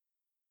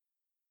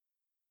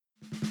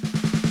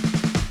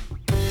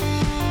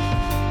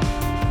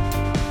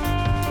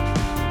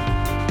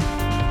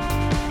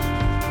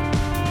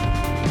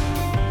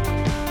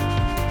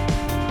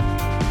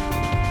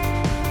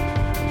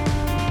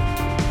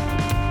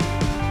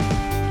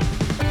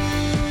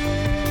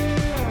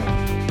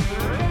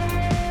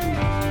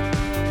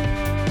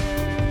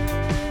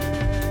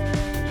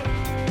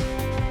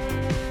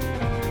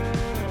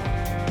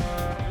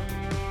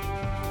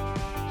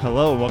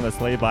welcome to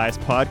Slay Bias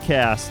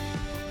Podcast.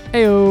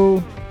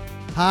 Heyo.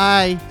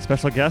 Hi.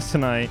 Special guest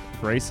tonight,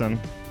 Grayson.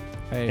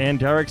 Hey. And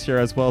Derek's here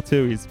as well,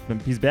 too.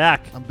 He's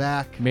back. I'm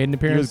back. Made an He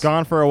appearance. was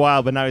gone for a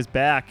while, but now he's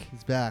back.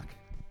 He's back.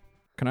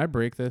 Can I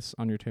break this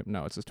on your tape?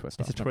 No, it's a twist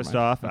off. It's a Never twist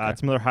mind. off. Okay.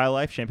 It's Miller High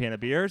Life, champagne of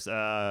beers.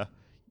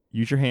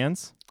 Use your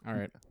hands. All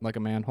right. Like a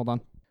man. Hold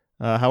on.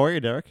 How are you,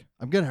 Derek?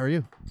 I'm good. How are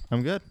you?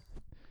 I'm good.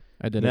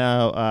 I did it.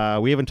 Now,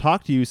 we haven't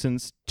talked to you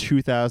since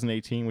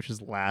 2018, which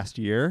is last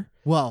year.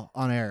 Well,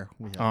 on air.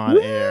 We have. On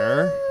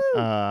air.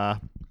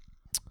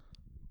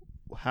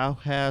 How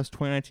has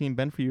 2019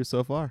 been for you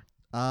so far?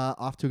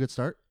 Off to a good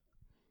start.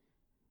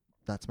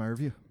 That's my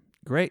review.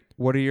 Great.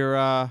 What are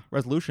your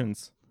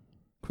resolutions?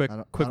 Quick I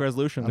don't-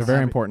 resolutions. They're I very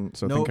have it. important,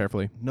 so No. think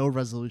carefully. No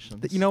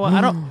resolutions. You know what?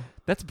 I don't.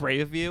 That's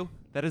brave of you.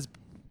 That is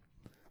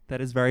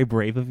very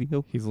brave of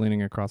you. He's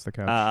leaning across the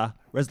couch.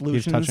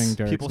 Resolutions. touching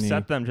Derek's People knee.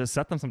 set them. Just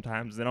set them.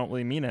 Sometimes they don't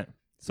really mean it.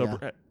 So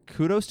Yeah.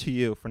 kudos to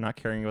you for not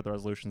caring about the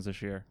resolutions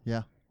this year.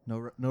 Yeah.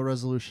 No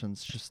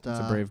resolutions. Just It's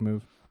a brave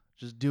move.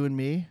 just doing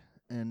me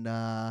and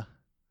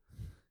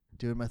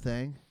doing my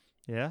thing.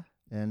 Yeah.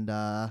 And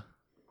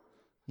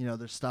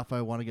there's stuff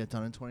I want to get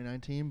done in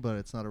 2019, but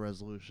it's not a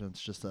resolution.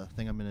 It's just a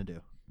thing I'm gonna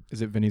do.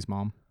 Is it Vinny's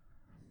mom?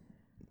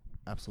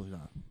 Absolutely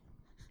not.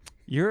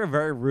 You're a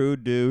very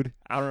rude dude.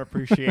 I don't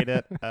appreciate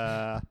it.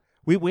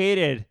 We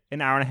waited an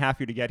hour and a half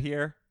for you to get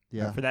here.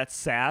 Yeah. For that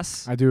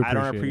sass. I do I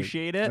don't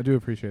appreciate appreciate it. I do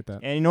appreciate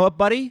that. And you know what,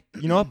 buddy?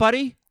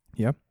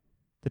 Yep.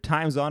 The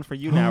time's on for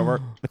you now.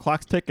 The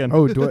clock's ticking.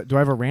 Oh, do I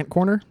have a rant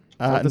corner?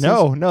 What this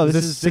no. is?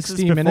 This Is is this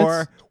 60 before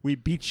minutes? we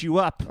beat you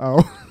up.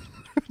 Oh.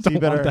 So you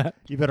Don't want better that.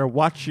 you better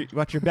watch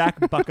your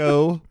back,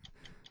 Bucko.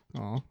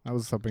 Oh, I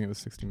was hoping it was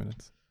 60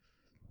 minutes.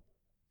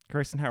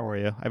 Grayson, how are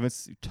you? I haven't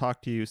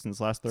talked to you since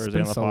last It's Thursday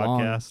been on the so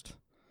long. podcast.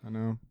 I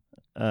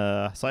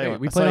know. Saw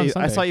we played on I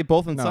Sunday. saw you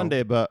both on No.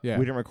 Sunday, but Yeah.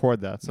 we didn't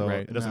record that, so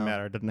Right. it doesn't No.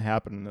 matter. It doesn't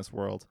happen in this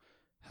world.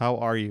 How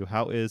are you?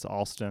 How is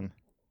Alston?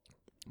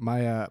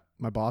 My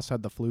boss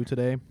had the flu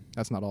today.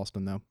 That's not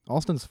Alston though.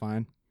 Alston's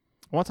fine.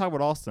 I want to talk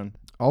about Alston.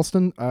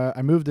 Alston,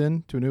 I moved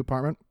in to a new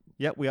apartment.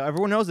 Yep,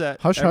 everyone knows that.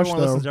 Hush, hush,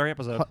 Everyone listens though. to every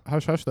episode.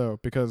 Hush, hush, though,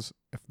 because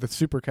if the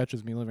super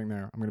catches me living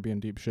there, I'm going to be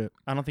in deep shit.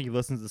 I don't think he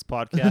listens to this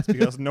podcast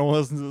because no one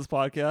listens to this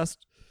podcast.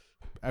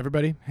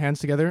 Everybody, hands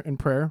together in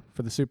prayer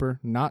for the super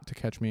not to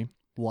catch me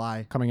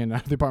Why? coming in and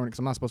out of the apartment because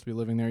I'm not supposed to be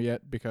living there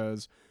yet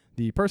because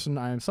the person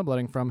I am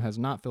subletting from has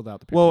not filled out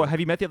the Whoa, paperwork. have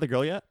you met the other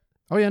girl yet?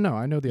 Oh, yeah, no,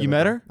 I know the You other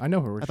met girl. her? I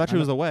know her. I thought she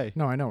was away.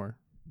 No, I know her.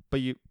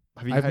 But you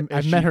have you?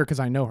 I've met her because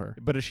I know her.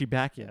 But is she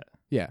back yet?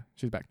 Yeah,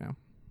 she's back now.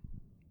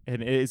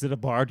 And is it a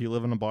bar? Do you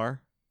live in a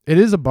bar? It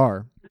is a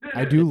bar.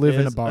 I do live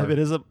in a bar. It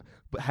is a.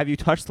 But have you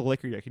touched the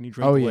liquor yet? Can you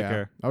drink Oh, the yeah.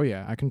 liquor? Oh,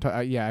 yeah. I can.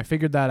 Yeah, I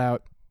figured that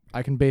out.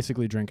 I can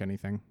basically drink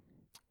anything.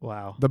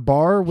 Wow. The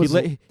bar was.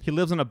 He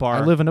lives in a bar.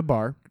 I live in a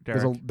bar.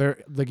 Derek.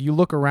 There, like you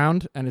look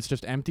around and it's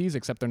just empties,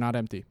 except they're not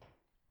empty.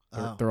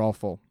 Oh. They're all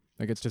full.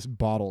 Like it's just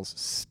bottles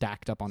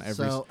stacked up on every.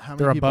 So how many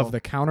They're people, above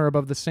the counter,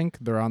 above the sink.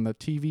 They're on the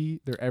TV.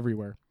 They're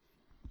everywhere.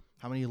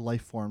 How many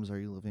life forms are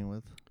you living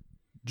with?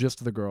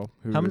 Just the girl.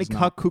 Who How many is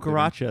not living.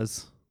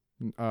 cucarachas?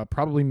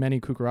 Probably many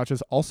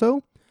cucarachas.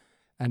 Also,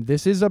 and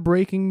this is a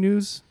breaking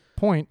news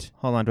point.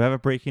 Hold on. Do I have a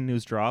breaking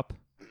news drop?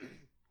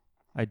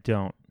 I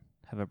don't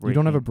have a breaking. You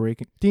don't have a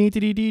breaking.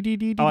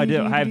 Oh, I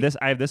do.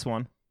 I have this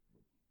one.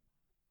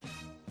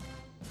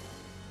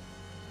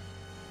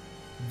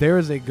 There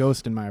is a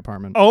ghost in my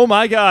apartment. Oh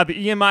my God!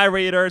 The EMI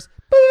Raiders.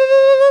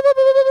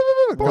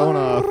 Going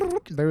off.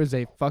 There is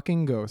a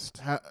fucking ghost.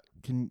 How,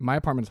 My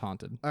apartment's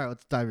haunted. all right,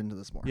 let's dive into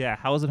this more. Yeah.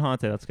 How is it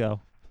haunted? Let's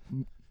go.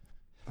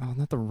 Oh,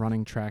 not the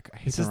running track. I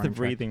hate This is the running track.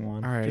 breathing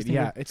one. All right, Just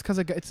yeah, it's because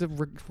it's a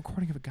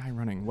recording of a guy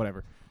running.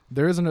 Whatever.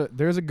 There's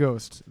a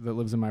ghost that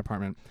lives in my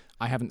apartment.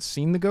 I haven't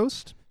seen the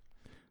ghost.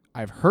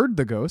 I've heard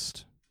the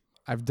ghost.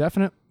 I've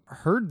definitely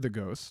heard the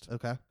ghost,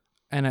 Okay.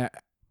 and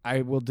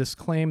I will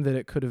disclaim that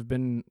it could have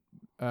been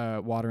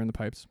water in the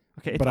pipes.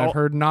 Okay. But I've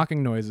heard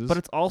knocking noises. But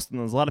it's Alston.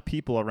 There's a lot of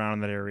people around in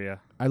that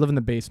area. I live in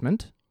the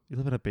basement. You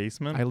live in a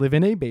basement. I live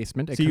in a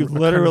basement. So you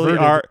literally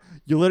are.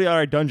 You literally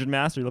are a dungeon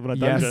master. You live in a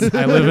dungeon. Yes,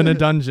 I live in a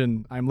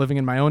dungeon. I'm living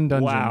in my own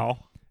dungeon. Wow.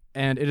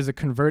 And it is a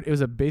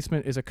converted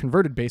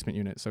basement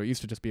unit. So it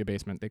used to just be a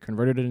basement. They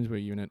converted it into a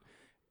unit.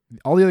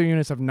 All the other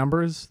units have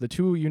numbers. The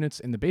two units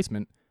in the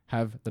basement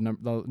have the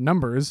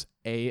numbers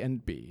A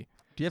and B.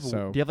 Do you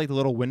have like the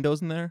little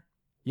windows in there?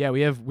 Yeah,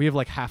 we have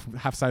like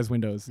half size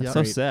windows. Yeah. That's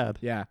So great. sad.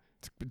 Yeah,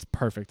 it's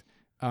perfect.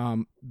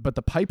 But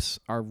the pipes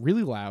are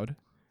really loud.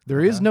 There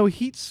is no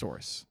heat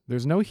source.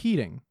 There's no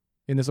heating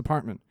in this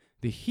apartment.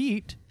 The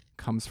heat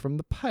comes from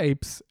the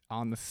pipes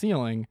on the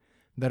ceiling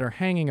that are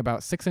hanging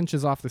about 6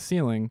 inches off the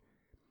ceiling,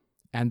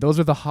 and those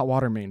are the hot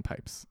water main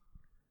pipes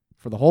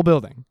for the whole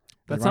building.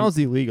 That sounds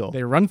illegal.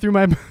 They run through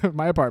my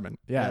my apartment.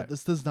 Yeah.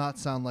 This does not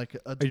sound like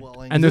a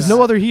dwelling. And there's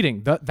no other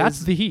heating. That's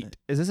the heat.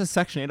 Is this a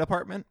Section 8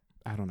 apartment?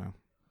 I don't know.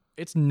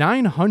 It's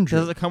 900.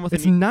 Does it come with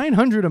It's an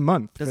 $900 a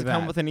month. Does for it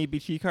come that. with an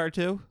EBT card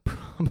too?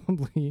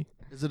 Probably.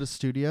 Is it a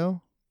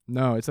studio?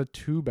 No, it's a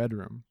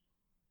 2-bedroom.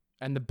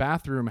 And the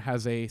bathroom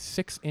has a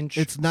 6-inch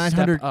It's step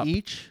 900 up.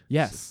 each.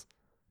 Yes.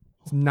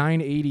 It's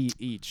 $9.80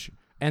 each.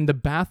 And the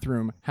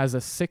bathroom has a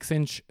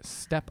 6-inch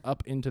step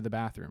up into the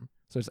bathroom.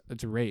 So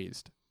it's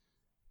raised.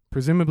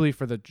 Presumably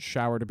for the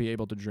shower to be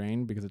able to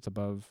drain because it's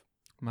above,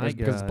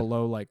 because it's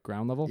below like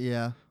ground level.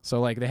 Yeah. So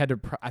like they had to,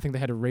 I think they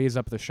had to raise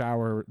up the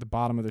shower, the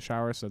bottom of the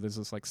shower. So there's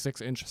this like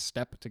 6-inch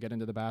step to get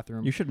into the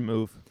bathroom. You should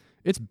move.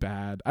 It's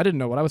bad. I didn't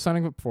know what I was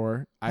signing up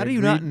for. How do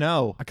you not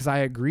know? Because I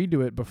agreed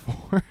to it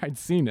before I'd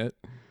seen it.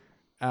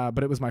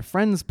 But it was my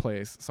friend's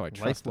place, so I Life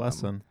trusted them.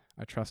 lesson.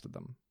 I trusted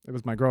them. It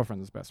was my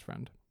girlfriend's best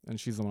friend, and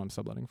she's the one I'm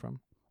subletting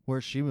from.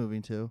 Where's she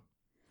moving to?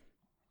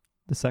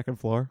 The second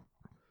floor.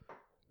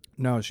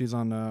 No, she's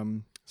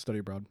on study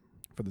abroad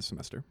for the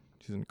semester.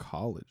 She's in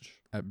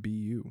college at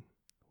BU.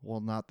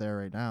 Well, not there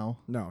right now.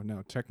 No.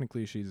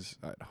 Technically, she's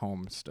at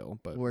home still,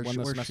 but Where's when she-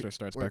 the where's semester she-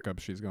 starts where- back up,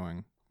 she's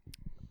going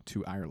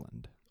to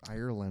Ireland.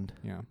 Ireland.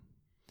 Yeah.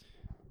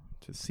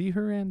 To see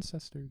her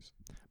ancestors.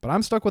 But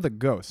I'm stuck with a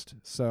ghost,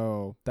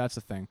 so that's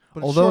the thing.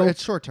 But Although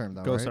it's short term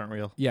though, Ghosts right? aren't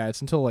real. yeah,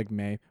 it's until like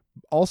May.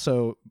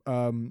 Also,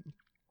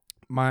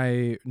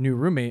 my new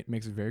roommate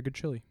makes very good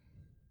chili.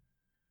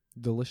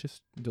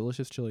 Delicious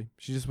chili.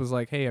 She just was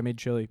like, "Hey, I made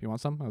chili. You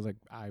want some?" I was like,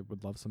 "I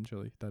would love some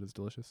chili. That is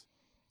delicious."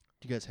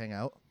 Do you guys hang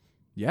out?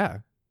 Yeah,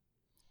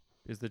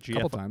 Is the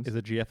Couple GF times. Is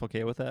the GF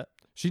okay with that?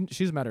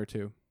 she's met her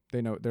too.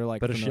 They know, they're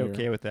like. But is she familiar.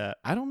 okay with that?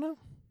 I don't know.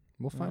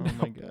 We'll find oh out.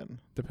 my god.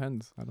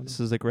 Depends. I don't know. This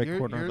is a great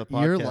corner of the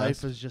podcast. Your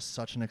life is just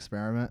such an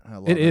experiment. I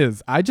love It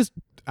is.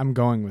 I'm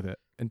going with it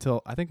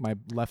until I think my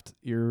left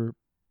ear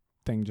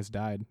thing just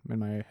died in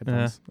my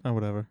headphones. Oh,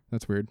 whatever.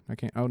 That's weird. I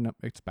can't. Oh no,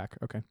 it's back.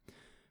 Okay.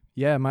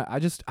 Yeah,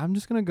 I'm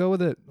just gonna go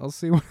with it. I'll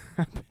see what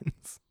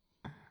happens.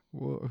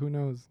 Well, who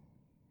knows?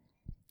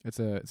 It's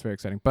very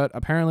exciting. But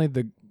apparently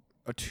the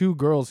two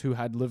girls who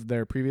had lived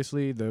there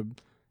previously, the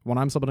one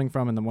I'm subletting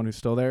from and the one who's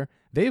still there,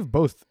 they've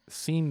both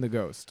seen the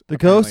ghost. The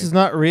ghost is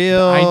not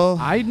real.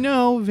 I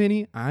know,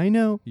 Vinny. I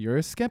know. You're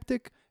a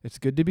skeptic. It's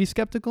good to be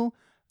skeptical.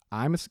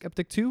 I'm a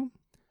skeptic too.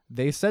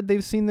 They said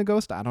they've seen the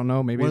ghost. I don't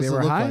know. Maybe What they does were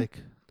it look high. like?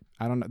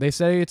 I don't know. They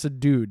say it's a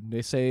dude.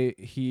 They say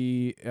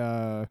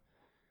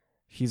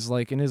he's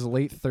like in his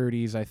late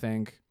 30s, I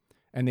think,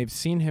 and they've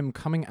seen him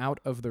coming out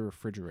of the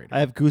refrigerator. I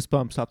have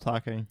goosebumps. Stop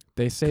talking.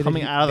 They say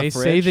coming out of the they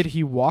say fridge? that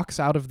he walks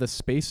out of the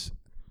space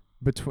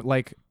between,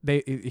 like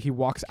he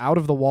walks out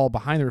of the wall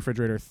behind the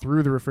refrigerator,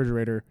 through the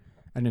refrigerator,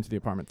 and into the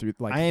apartment through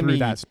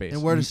that space.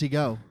 And where does he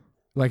go?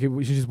 Like he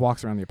just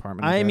walks around the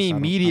apartment. I guess. mean, I don't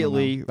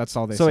immediately. know. That's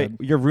all they So said.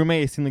 wait, your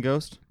roommate has seen the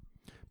ghost?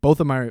 Both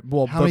of my How many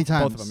Both of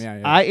times? them.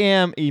 Yeah. I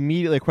am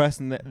immediately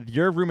questioning that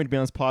your roommate be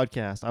on this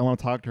podcast. I want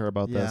to talk to her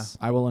about Yeah. this.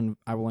 I will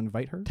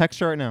invite her. Text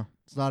her right now.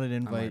 It's not an not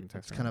invite. even It's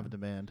texting kind her. of a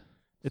demand.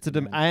 It's a.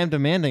 Demand. I am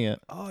demanding it.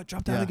 Oh, it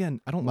dropped out Yeah.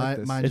 again. I don't like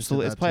this. Mine It's just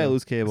did it's that probably a too.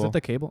 loose Is cable. it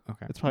the cable?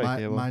 Okay. It's probably a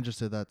cable. Mine just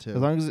did that too.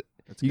 As long as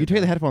It's you good can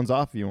take the though. headphones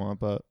off if you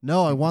want, but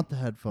No, I want the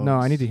headphones. No,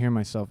 I need to hear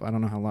myself. I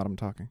don't know how loud I'm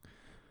talking.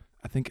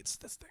 I think it's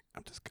this thing.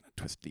 I'm just gonna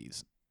twist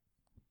these.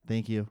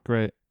 Thank you.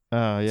 great. See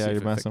Yeah, if you're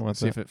it messing with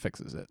see it. if it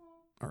fixes it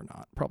or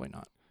not. Probably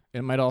not.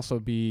 It might also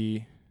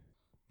be.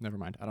 Never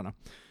mind. I don't know.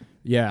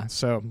 Yeah.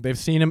 So they've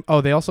seen him. Oh,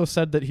 they also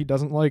said that he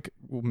doesn't like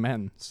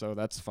men. So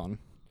that's fun.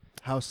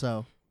 How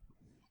so?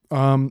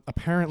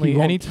 Apparently, He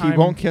won't, anytime he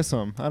won't kiss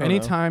him. I don't know.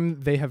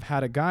 anytime they have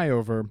had a guy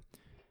over,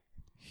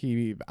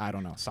 I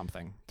don't know,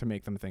 something to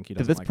make them think he Did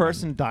doesn't this like men.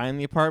 person die in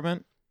the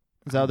apartment?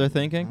 Is that what they're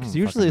thinking? I Because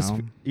don't usually, fucking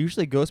know.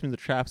 usually ghost means a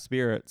trapped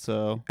spirit.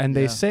 So And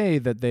they Yeah. say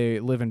that they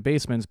live in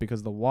basements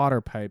because the water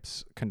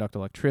pipes conduct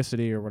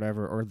electricity or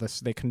whatever, or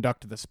they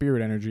conduct the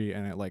spirit energy,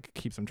 and it like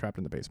keeps them trapped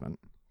in the basement.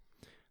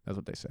 That's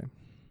what they say.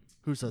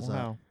 Who says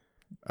wow,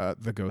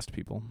 The ghost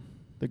people.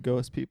 the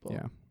ghost people.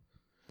 Yeah.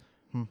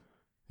 Hmm.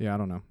 Yeah, I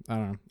don't know.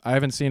 I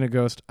haven't seen a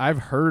ghost. I've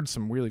heard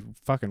some really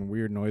fucking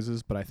weird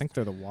noises, but I think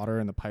they're the water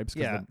in the pipes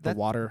because Yeah, the that-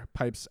 water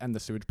pipes and the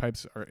sewage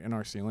pipes are in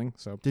our ceiling.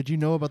 So that? Did you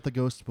know about the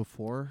ghost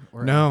before?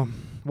 Or no.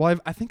 Well,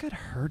 I think I'd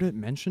heard it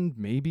mentioned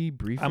maybe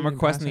briefly. I'm in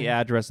requesting the passing.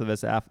 address of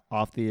this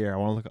off the air. I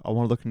want to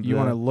look into. You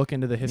want to the- look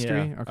into the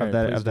history? yeah, Okay, of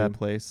that please do.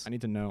 place. I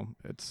need to know.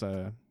 It's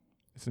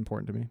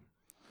important to me.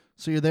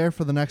 So you're there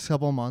for the next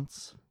couple of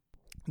months.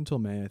 Until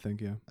May, I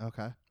think. Yeah.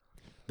 Okay.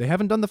 They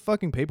haven't done the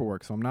fucking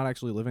paperwork, so I'm not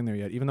actually living there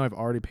yet, even though I've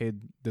already paid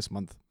this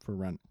month for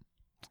rent.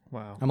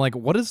 Wow. I'm like,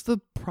 what does the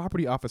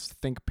property office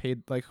think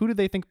paid? Like, who do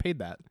they think paid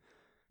that?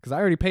 Because I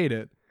already paid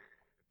it.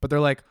 But they're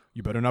like,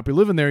 you better not be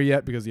living there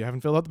yet because you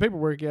haven't filled out the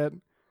paperwork yet.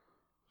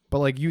 But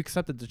like, you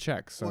accepted the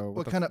check, so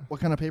what kind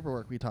of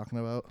paperwork are we talking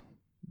about?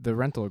 the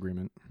rental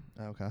agreement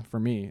Okay. for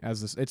me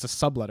as this, it's a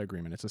sublet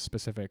agreement. It's a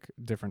specific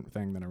different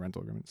thing than a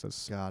rental agreement.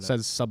 Got it.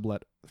 Says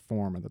sublet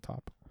form at the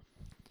top.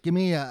 Give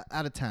me out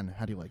of 10.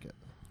 How do you like it?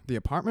 The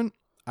apartment,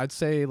 I'd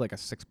say like a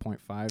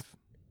 6.5.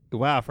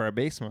 Wow, for a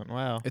basement.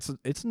 Wow.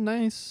 It's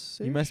nice.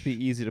 You must be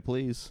easy to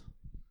please.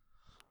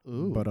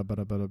 Ooh.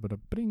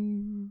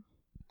 Bring.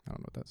 I don't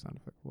know what that sound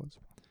effect was.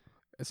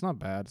 It's not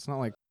bad. It's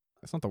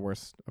not the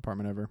worst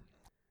apartment ever.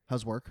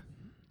 How's work?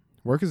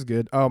 Work is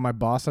good. Oh, my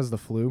boss has the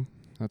flu.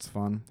 That's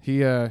fun.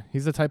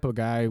 He's the type of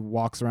guy who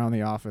walks around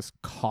the office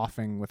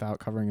coughing without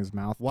covering his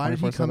mouth. Why did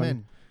he come 24/7.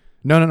 in?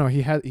 No.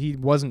 He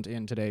wasn't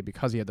in today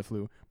because he had the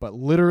flu. But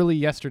literally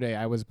yesterday,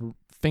 I was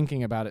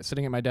thinking about it,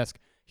 sitting at my desk.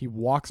 He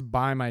walks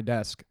by my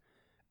desk,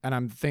 and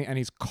and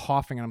he's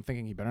coughing, and I'm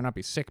thinking he better not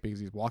be sick because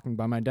he's walking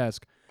by my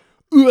desk,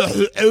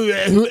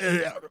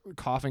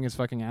 coughing his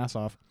fucking ass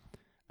off.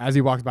 As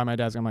he walks by my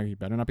desk, I'm like, he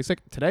better not be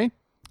sick today.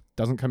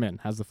 Doesn't come in,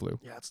 has the flu.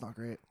 Yeah, it's not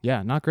great.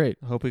 Yeah, not great.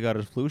 I hope he got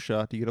his flu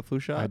shot. Do you get a flu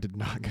shot? I did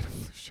not get a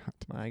flu shot.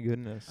 My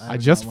goodness. I I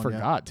haven't just got one yet.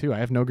 forgot too. I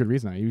have no good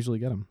reason. I usually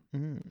get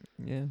them.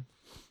 Yeah.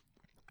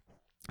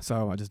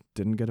 So I just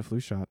didn't get a flu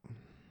shot.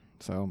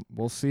 So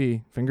we'll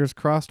see. Fingers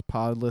crossed,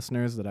 pod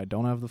listeners, that I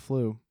don't have the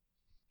flu,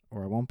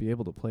 or I won't be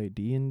able to play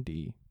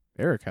D&D.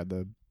 Eric had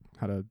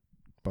a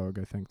bug,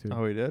 I think, too.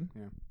 Oh, he did?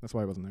 Yeah, that's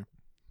why I wasn't there.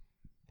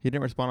 He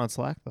didn't respond on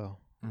Slack, though.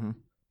 Mm-hmm.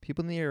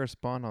 People need to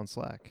respond on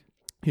Slack.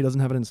 He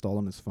doesn't have it installed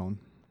on his phone.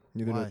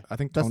 Neither Why? do I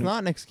think That's Tony. not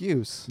an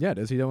excuse. Yeah, it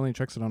is. He only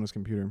checks it on his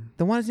computer.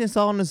 Then why does he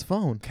install it on his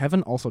phone?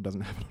 Kevin also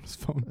doesn't have it on his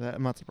phone.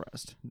 I'm not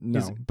surprised.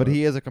 No, But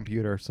he is a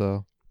computer,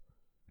 so.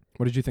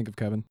 What did you think of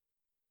Kevin?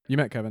 You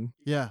met Kevin.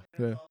 Yeah,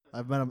 Yeah.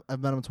 I've met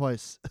him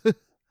twice.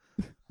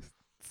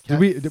 Did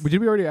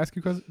we already ask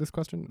you this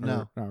question?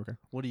 No. Oh, okay.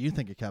 What do you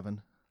think of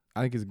Kevin?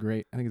 I think he's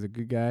great. I think he's a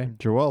good guy.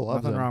 Joel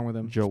loves Nothing him. wrong with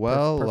him.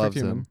 Joel Perfect loves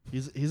human. him.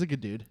 He's a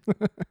good dude.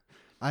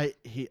 I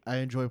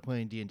enjoy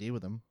playing D&D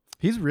with him.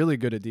 He's really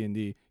good at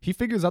D&D. He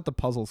figures out the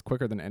puzzles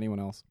quicker than anyone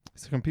else.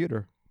 He's a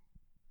computer.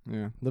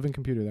 Yeah, living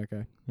computer, that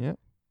guy.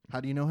 How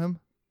do you know him?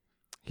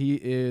 He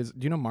is.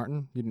 Do you know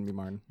Martin? You didn't meet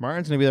Martin.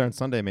 Martin's going to be there on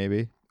Sunday,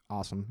 maybe.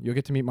 Awesome. You'll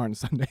get to meet Martin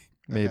Sunday.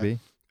 Maybe.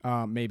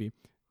 Maybe.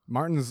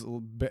 Martin's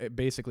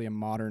basically a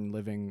modern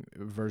living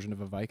version of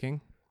a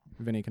Viking.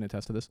 Vinny can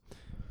attest to this.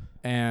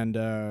 And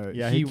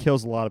Yeah, he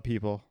kills a lot of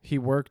people. he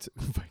worked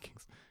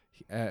Vikings.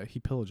 He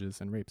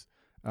pillages and rapes.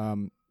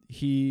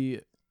 He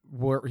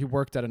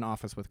worked at an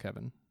office with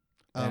Kevin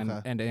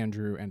and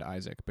Andrew and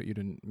Isaac, but you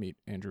didn't meet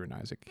Andrew and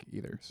Isaac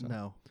either. So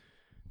No.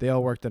 they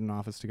all worked at an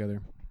office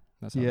together.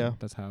 That's how Yeah.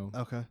 That's how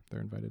Okay.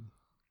 they're invited.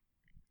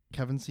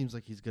 Kevin seems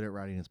like he's good at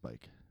riding his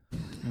bike.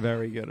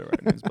 Very good at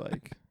riding his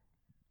bike.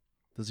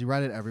 Does he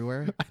ride it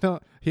everywhere? I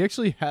don't. He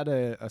actually had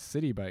a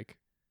city bike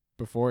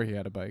before he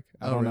had a bike.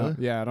 I Oh, don't know.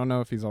 really? Yeah, I don't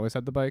know if he's always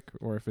had the bike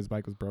or if his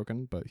bike was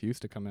broken, but he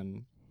used to come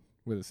in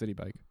with a city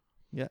bike.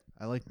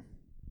 I like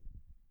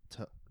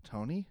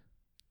Tony.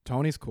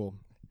 Tony's cool.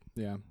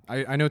 Yeah,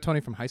 I know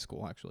Tony from high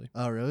school actually.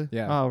 Oh, really?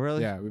 Yeah. Oh,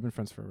 really? Yeah, we've been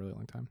friends for a really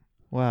long time.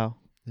 Wow.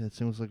 Yeah, it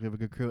seems like we have a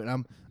good crew, and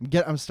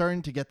I'm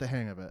starting to get the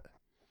hang of it.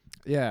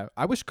 Yeah,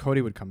 I wish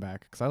Cody would come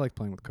back because I like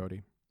playing with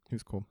Cody. He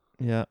was cool.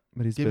 Yeah,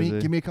 but he's Give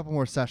busy. me a couple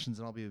more sessions,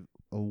 and I'll be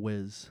a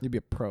whiz. You'd be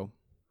a pro.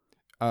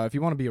 If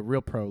you want to be a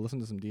real pro, listen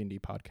to some D&D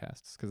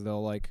podcasts because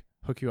they'll like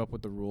hook you up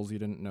with the rules you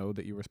didn't know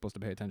that you were supposed to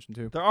pay attention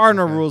to. There are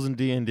no Okay. rules in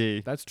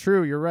D&D. That's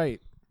true. You're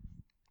right.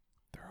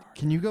 There are.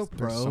 Can you go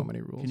There's pro? so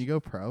many rules. Can you go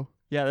pro?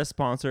 Yeah, this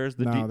sponsors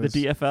the No, the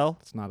DFL,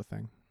 It's not a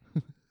thing.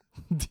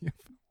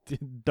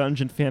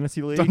 Dungeon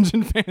Fantasy League.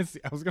 Dungeon Fantasy.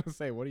 I was gonna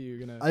say, what are you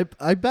gonna?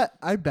 I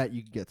bet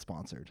you could get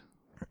sponsored.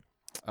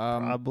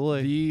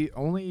 Probably. The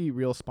only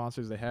real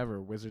sponsors they have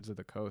are Wizards of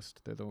the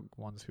Coast. They're the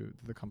ones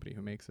the company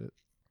who makes it.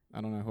 I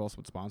don't know who else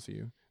would sponsor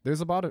you.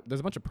 There's a bunch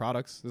of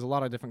products. There's a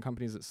lot of different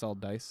companies that sell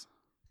dice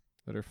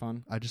that are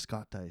fun. I just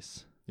got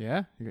dice.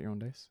 Yeah, you got your own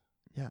dice.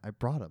 Yeah, I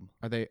brought them.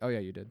 Are they? Oh yeah,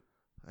 you did.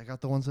 I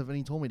got the ones that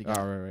Vinny told me to get.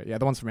 Oh right. Yeah,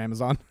 the ones from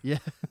Amazon. Yeah.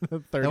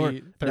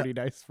 30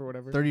 dice for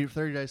whatever.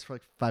 30 dice for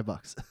like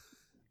 $5.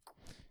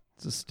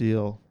 It's a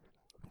steal.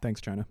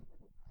 Thanks, China.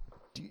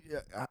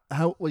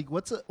 How like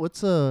what's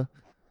a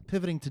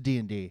pivoting to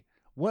D&D?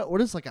 What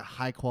does like a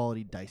high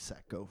quality dice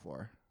set go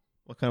for?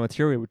 What kind of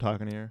material are we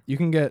talking here? You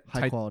can get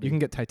High quality. You can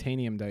get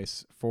titanium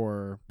dice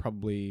for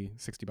probably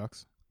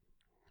 $60.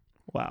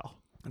 Wow.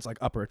 It's like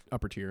upper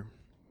tier.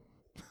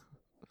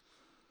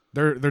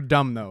 They're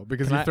dumb though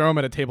because Can you I- throw them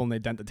at a table and they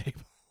dent the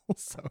table.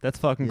 So That's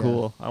fucking Yeah.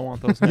 cool. I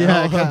want those now.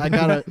 Yeah, I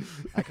kind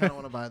of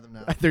want to buy them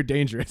now. they're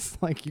dangerous.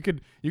 Like you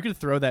could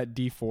throw that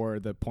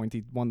D4, the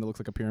pointy one that looks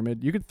like a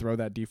pyramid. You could throw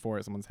that D4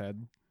 at someone's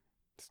head.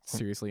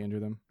 Seriously injure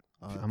them.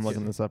 I'm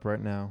looking this up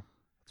right now.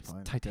 It's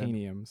fine.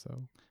 Titanium.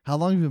 So How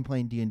long have you been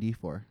playing D&D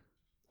for?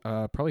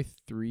 probably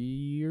 3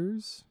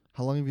 years.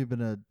 How long have you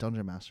been a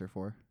dungeon master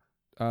for?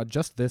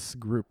 Just this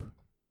group.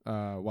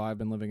 While I've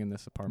been living in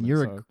this apartment.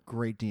 You're so a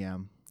great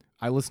DM.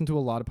 I listen to a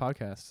lot of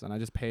podcasts and I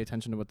just pay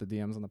attention to what the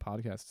DMs on the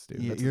podcasts do.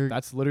 Yeah,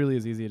 That's literally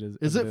as easy as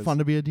Is it fun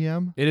to be a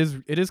DM? It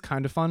is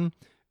kind of fun.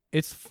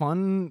 It's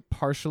fun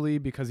partially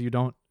because you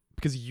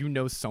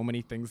know so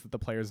many things that the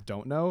players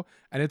don't know,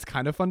 and it's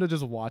kind of fun to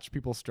just watch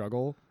people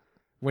struggle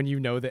when you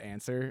know the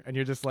answer and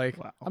you're just like,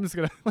 Wow. I'm just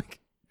gonna like.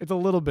 It's a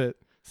little bit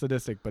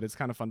sadistic, but it's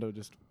kind of fun to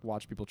just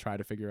watch people try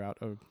to figure out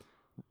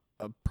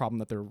a problem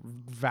that they're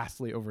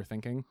vastly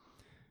overthinking.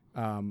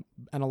 And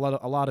a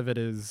lot of it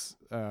is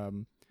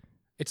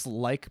it's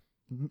like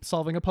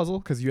solving a puzzle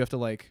because you have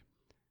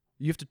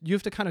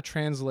to kind of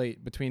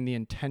translate between the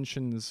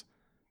intentions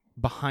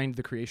behind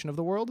the creation of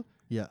the world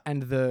Yeah.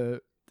 and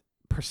the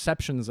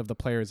perceptions of the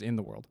players in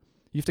the world.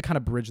 You have to kind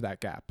of bridge that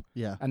gap,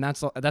 Yeah. and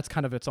that's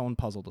kind of its own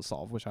puzzle to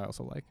solve, which I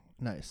also like.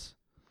 Nice.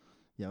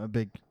 Yeah, I'm a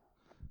big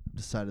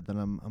decided that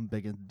I'm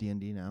big into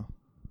D&D now.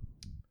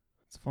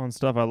 It's fun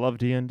stuff. I love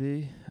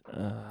D&D.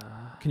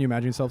 Can you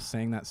imagine yourself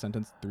saying that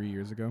sentence 3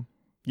 years ago?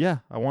 Yeah,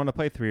 I wanted to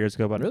play 3 years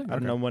ago, but Really? I don't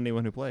Okay. know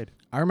anyone who played.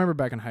 I remember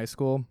back in high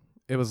school,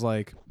 it was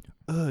like,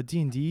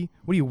 D&D?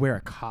 What do you wear,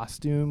 a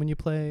costume when you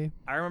play?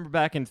 I remember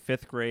back in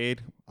 5th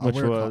grade, I'll which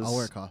wear was I'll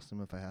wear a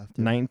costume if I have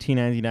to.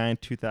 1999,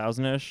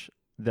 2000-ish,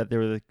 that there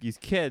were like, these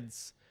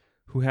kids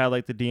who had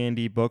like the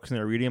D&D books and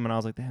they were reading them, and I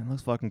was like, damn, it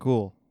looks fucking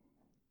cool.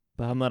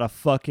 But I'm not a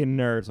fucking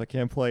nerd, so I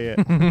can't play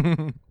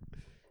it.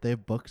 They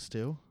have books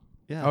too.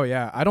 Yeah. Oh,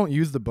 yeah. I don't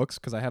use the books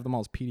because I have them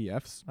all as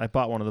PDFs. I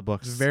bought one of the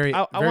books. It's very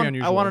I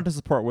unusual. wanted to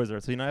support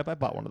Wizards, so I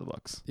bought one of the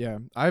books. Yeah,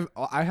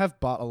 I have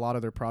bought a lot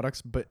of their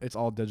products, but it's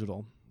all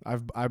digital. I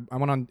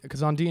went on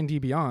because on D&D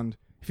Beyond,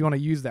 if you want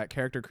to use that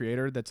character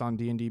creator that's on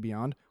D&D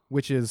Beyond,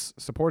 which is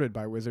supported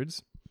by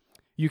Wizards,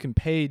 you can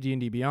pay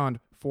D&D Beyond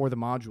for the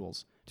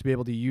modules to be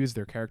able to use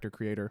their character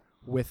creator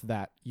with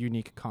that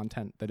unique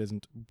content that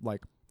isn't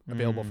like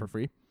available for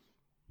free.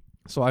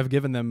 So I've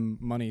given them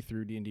money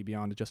through D&D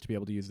Beyond just to be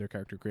able to use their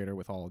character creator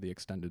with all of the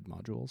extended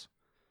modules.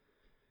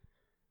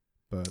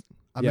 But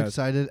I'm yeah,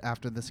 excited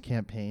after this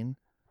campaign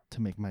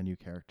to make my new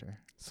character.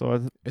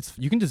 So it's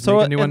you can just So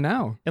make a new in- one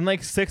now. in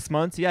like 6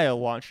 months, yeah, you'll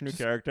launch a new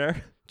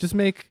character. Just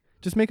make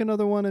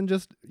another one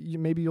and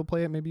maybe you'll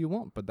play it, maybe you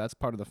won't. But that's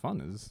part of the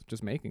fun is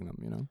just making them.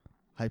 You know,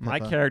 Hype My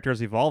Pippa.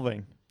 character's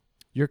evolving.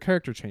 your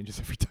character changes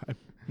every time.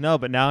 No,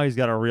 but now he's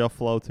got a real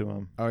flow to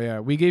him. Oh yeah,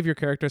 we gave your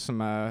character some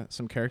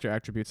character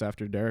attributes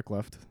after Derek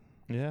left.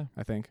 Yeah.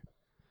 I think.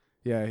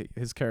 Yeah,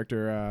 his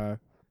character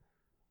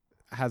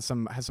has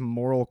some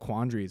moral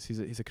quandaries.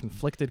 He's a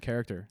conflicted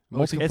character.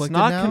 It's It's conflicted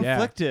not now? Yeah.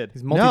 conflicted.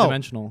 He's No.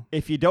 multidimensional.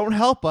 If you don't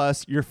help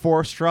us, you're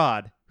for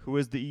Strahd, who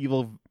is the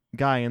evil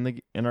guy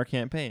in our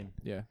campaign.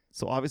 Yeah.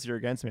 So obviously you're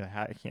against me.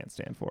 I can't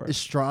stand for it. Is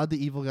Strahd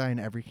the evil guy in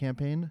every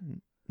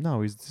campaign?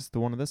 No, he's just the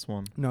one of this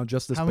one. No,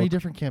 just this How book. many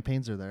different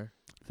campaigns are there?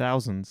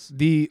 Thousands.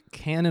 The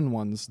canon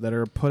ones that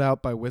are put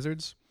out by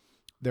Wizards,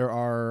 there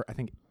are I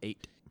think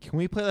 8. Can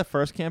we play the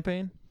first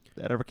campaign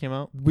that ever came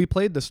out? We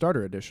played the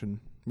starter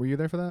edition. Were you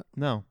there for that?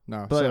 No.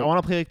 No. But so, I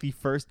want to play like the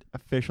first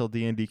official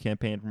D&D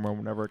campaign from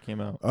whenever it came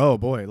out. oh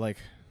boy, like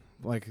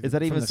Is that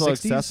from even the still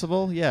 60s?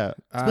 accessible? Yeah.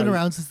 It's been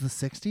around since the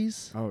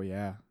 60s? Oh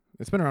yeah,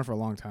 it's been around for a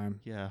long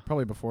time. Yeah.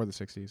 Probably before the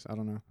 60s. I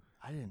don't know.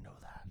 I didn't know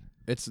that.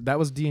 That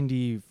was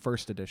D&D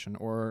first edition,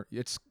 or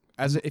it's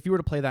if you were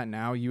to play that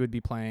now, you would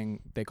be playing.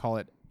 They call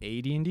it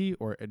AD&D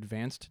or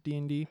Advanced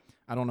D&D.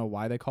 I don't know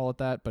why they call it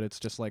that, but it's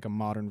just like a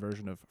modern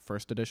version of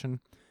first edition.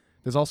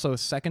 There's also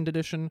second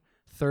edition,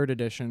 third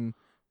edition,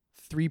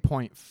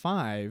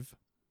 3.5,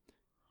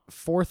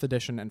 fourth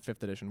edition, and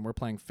fifth edition. We're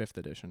playing fifth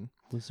edition.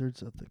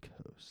 Wizards of the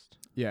Coast.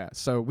 Yeah,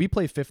 so we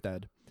play 5th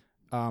ed.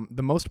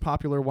 The most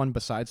popular one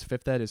besides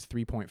 5th ed is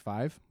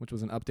 3.5, which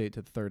was an update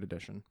to the 3rd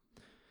edition.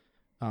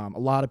 A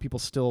lot of people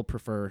still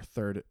prefer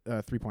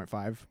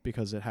 3.5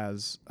 because it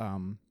has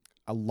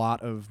a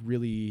lot of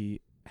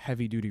really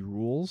heavy-duty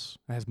rules.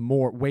 It has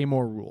way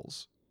more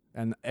rules,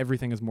 and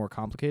everything is more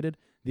complicated.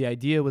 The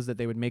idea was that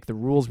they would make the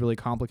rules really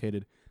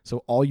complicated,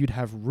 so all you'd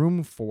have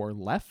room for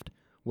left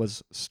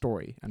was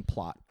story and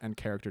plot and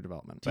character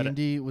development.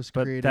 D&D was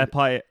But created that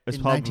probably is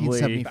in probably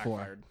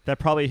 1974. that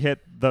probably hit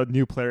the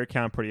new player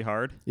count pretty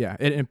hard. Yeah,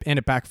 and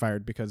it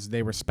backfired because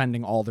they were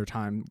spending all their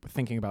time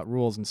thinking about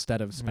rules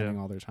instead of spending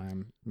all their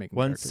time making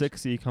characters.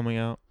 160 coming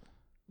out.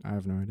 I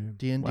have no idea.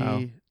 D&D Wow.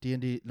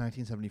 D&D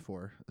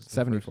 1974. is the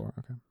 74.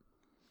 Okay.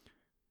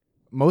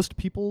 Most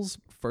people's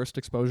first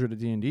exposure to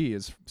D&D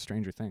is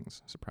Stranger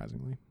Things,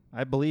 surprisingly.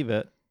 I believe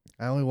it. first.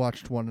 I only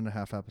watched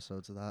 1.5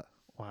 episodes of that.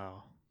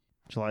 Wow.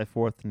 July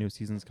 4th, the new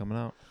season's coming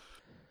out.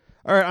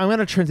 All right, I'm going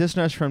to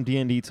transition us from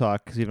D&D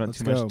talk because we've done Let's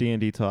too go. much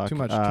D&D talk. Too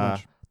much.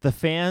 The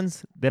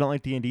fans, they don't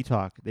like D&D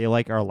talk. They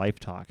like our life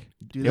talk.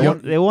 Do They they?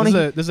 want- they want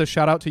This is a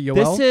shout out to Yoel.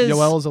 This is-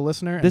 Yoel is a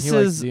listener, and this he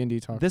likes is- D&D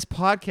talk. This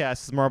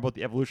podcast is more about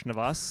the evolution of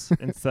us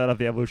instead of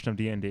the evolution of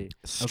D&D.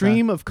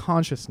 Stream of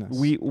consciousness.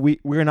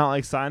 We're not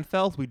like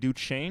Seinfeld. We do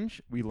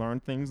change. We learn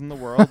things in the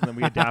world, and then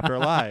we adapt our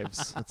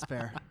lives. That's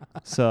fair.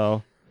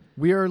 So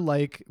we are not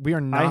like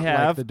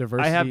the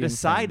diversity. I have in Friends.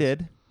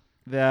 decided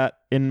that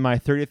in my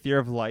 30th year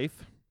of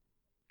life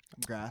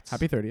Congrats.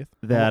 Happy 30th.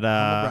 that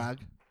Humble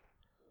brag.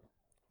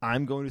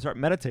 I'm going to start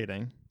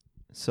meditating.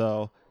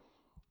 So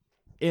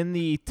in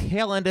the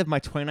tail end of my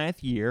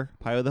 29th year,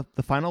 probably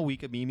the final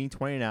week of me being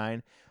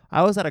 29,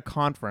 I was at a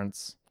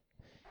conference.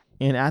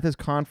 And at this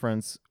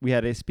conference, we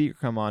had a speaker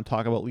come on,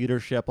 talk about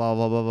leadership, blah,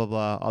 blah, blah, blah,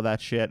 blah, all that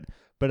shit.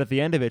 But at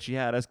the end of it,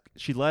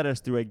 she led us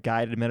through a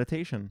guided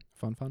meditation.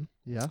 Fun.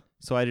 Yeah.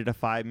 So I did a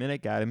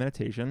 5-minute guided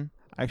meditation.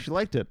 I actually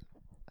liked it.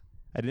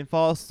 I didn't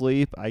fall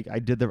asleep. I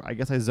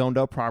guess I zoned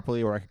out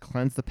properly, or I could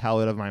cleanse the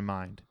palate of my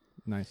mind.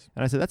 Nice.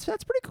 And I said, that's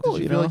pretty cool.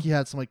 Did you feel like you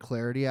had some like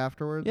clarity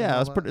afterwards? Yeah, and it all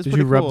was that? pretty. It's Did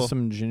pretty you rub cool.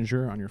 some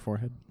ginger on your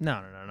forehead?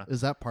 No.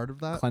 Is that part of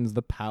that? Cleanse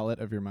the palate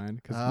of your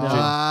mind. 'Cause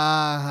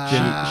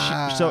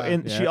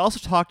She also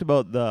talked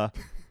about the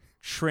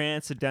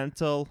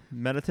transcendental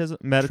meditation.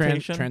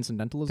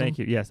 transcendentalism. Thank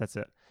you. Yes, that's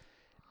it.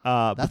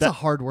 But That's that- a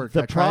hard word.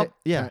 the Can I try prob- it?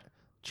 yeah.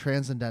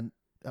 Transcendent.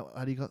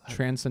 how do you go?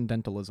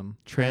 Transcendentalism.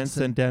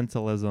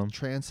 Transcendentalism.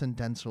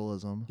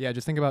 Transcendentalism. Yeah,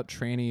 just think about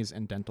trannies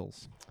and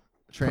dentals.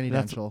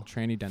 Tranny-dental.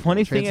 Tranny dental.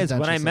 Funny thing is,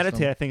 when I Transcendental meditate,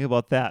 system. I think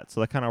about that,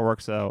 so that kind of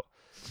works out.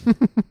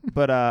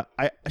 But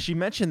she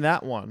mentioned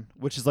that one,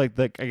 which is like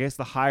I guess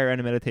the higher end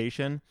of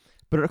meditation,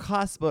 but it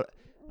costs about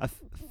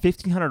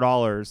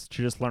 $1,500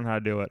 to just learn how to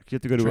do it. You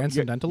have to go to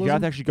Transcendentalism? You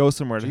have to actually go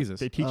somewhere. Jesus.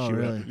 They teach Oh, you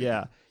really? it.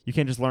 Yeah, you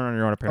can't just learn on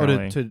your own. Oh,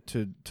 Apparently,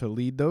 to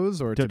lead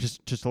those or to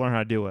just to learn how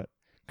to do it,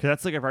 because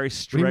that's like a very What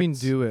strict. do you mean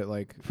do it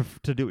like?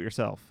 to do it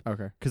yourself?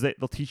 Okay. Because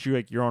they'll teach you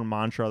like your own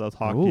mantra. They'll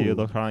talk to you. Ooh.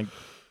 They'll kind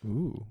of.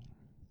 Ooh,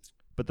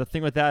 But the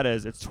thing with that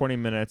is, it's 20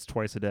 minutes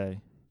twice a day.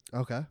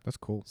 Okay. that's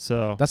cool.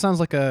 So, That sounds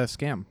like a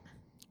scam.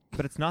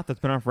 but it's not. That's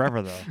been on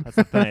forever though. That's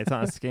the thing. It's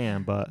not a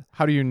scam, but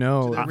How do you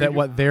know Do they that read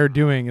what they're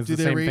doing is do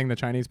the they same read- thing the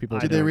Chinese people I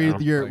do? Did they don't read know.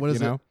 your Like, what is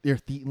you it? know? Your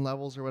Thetan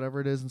levels or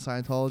whatever it is in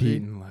Scientology?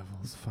 Thetan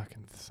levels,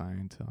 fucking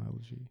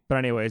Scientology. But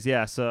anyways,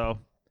 yeah. So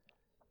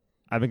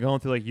I've been going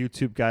through like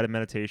YouTube guided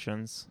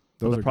meditations.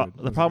 But Those the are good. the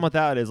Those are problem good. with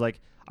that is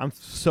like I'm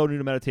so new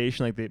to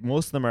meditation. Like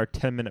most of them are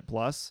 10-minute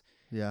plus.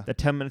 Yeah. That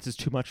 10 minutes is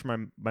too much for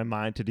my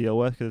mind to deal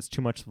with because it's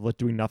too much like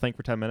doing nothing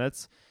for 10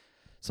 minutes.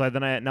 So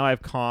now I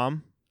have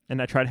Calm and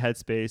I tried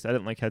Headspace. I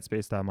didn't like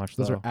Headspace that much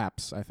Those though. are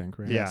apps, I think,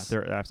 right? Yeah, Yes.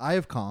 they're apps. I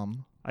have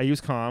Calm. I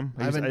use Calm.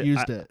 I haven't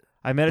used it.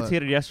 I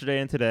meditated yesterday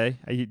and today.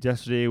 I used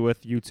yesterday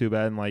with YouTube.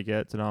 I didn't like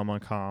it, so now I'm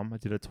on Calm. I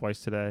did it twice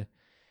today.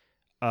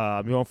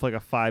 I'm going for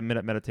like a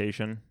 5-minute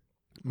meditation.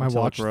 My until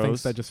it watch thinks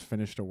grows. I just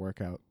finished a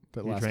workout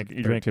that You lasted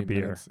drank a 13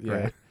 beer. minutes.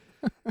 Yeah.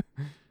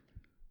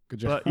 Good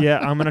job. But yeah,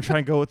 I'm gonna try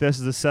and go with this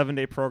as a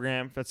 7-day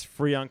program that's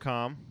free on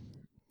Calm,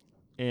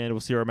 and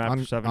we'll see where I'm at On-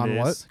 for 7 on days.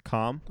 what?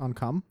 Calm, On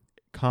Calm?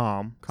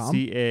 Calm, Calm?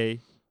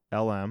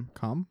 CALM,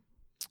 Calm?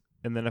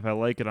 and then if I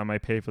like it, I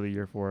might pay for the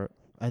year for it.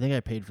 I think I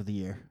paid for the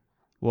year.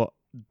 Well,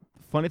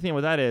 funny thing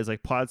with that is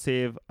like Pod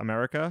Save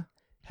America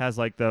has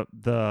like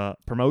the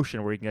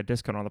promotion where you can get a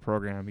discount on the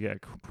program. You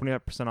get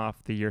 25%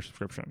 off the year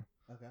subscription.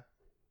 Okay.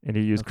 And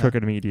you use Okay.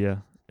 Crooked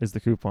Media is the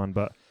coupon.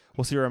 But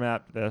we'll see where I'm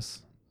at with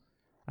this.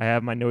 I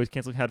have my noise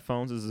canceling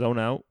headphones. This is Zone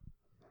Out.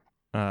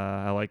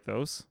 I like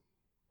those.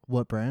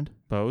 What brand?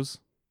 Bose.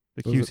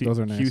 The Those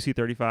are nice.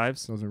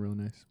 QC35s. Those are really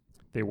nice.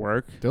 They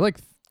work. They're like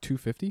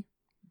 $250?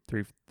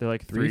 They're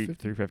like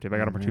 350. I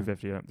got them for Yeah.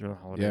 $250 during the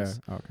holidays.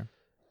 Yeah. Oh, okay.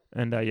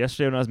 And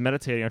yesterday when I was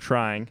meditating, I'm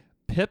trying.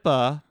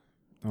 Pippa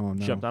Oh,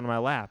 no. jumped onto my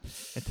lap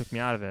and took me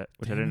out of it,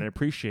 which I Damn didn't it.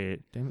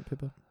 appreciate. Damn it,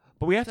 Pippa.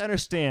 But we have to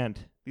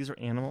understand these are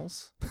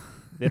animals.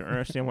 They don't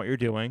understand what you're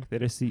doing. They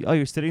just see, oh,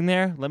 you're sitting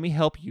there. Let me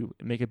help you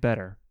and make it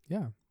better.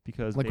 Yeah.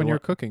 Because Like they when you're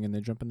want- cooking and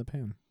they jump in the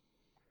pan.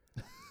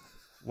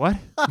 what?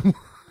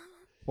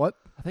 What?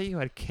 I thought you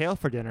had kale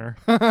for dinner.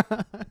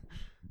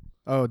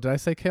 Oh, did I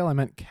say kale? I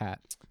meant cat.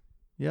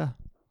 Yeah.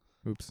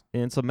 Oops.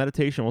 And so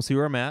meditation. We'll see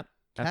where I'm at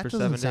That after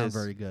doesn't 7 sound days.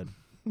 very good.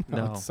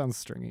 No. It sounds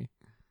stringy.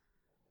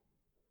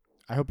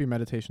 I hope your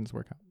meditations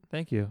work out.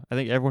 Thank you. I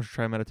think everyone should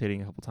try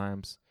meditating a couple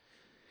times.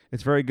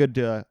 It's very good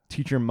to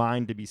teach your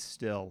mind to be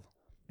still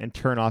and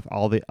turn off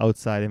all the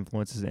outside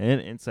influences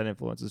and inside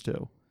influences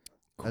too.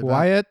 I bet.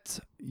 Quiet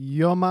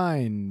your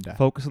mind.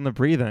 Focus on the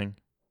breathing.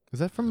 Is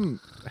that from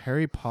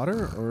Harry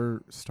Potter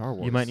or Star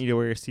Wars? You might need to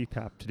wear your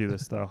CPAP to do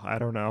this, though. I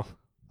don't know.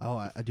 Oh,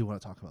 I do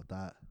want to talk about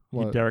that.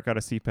 What, Derek got a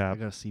I CPAP.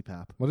 got a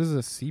CPAP. what is a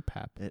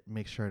CPAP? It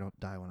makes sure I don't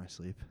die when I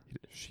sleep.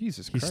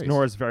 Jesus He Christ.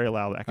 snores very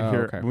loud. I can Oh,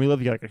 hear okay. when we live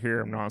together. I could hear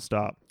him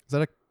nonstop. Is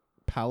that a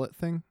palate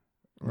thing?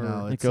 Or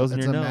No, It it's goes in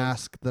it's your a nose.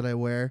 mask that I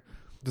wear.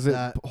 does it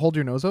that- hold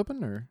your nose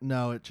open or?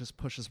 No, it just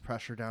pushes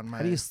pressure down my.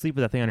 How do you sleep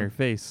with that thing on your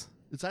face?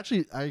 It's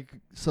actually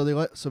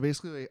so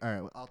basically.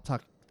 All right, I'll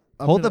talk.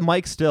 I'm Hold gonna, the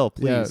mic still,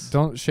 please. Yeah,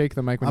 don't shake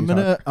the mic when I'm you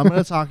gonna talk. I'm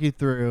gonna talk you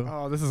through.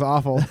 Oh, this is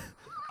awful.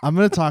 I'm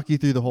gonna talk you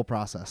through the whole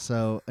process.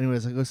 So,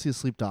 anyways, I go see a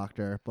sleep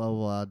doctor. Blah blah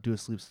blah. Do a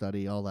sleep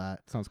study. All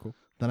that. Sounds cool.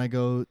 Then I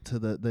go to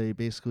they're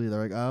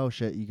like, oh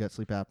shit, you got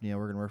sleep apnea.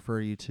 We're gonna refer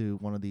you to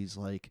one of these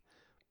like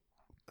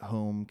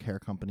home care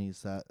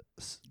companies that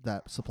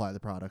supply the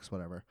products,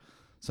 whatever.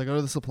 So I go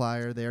to the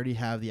supplier. They already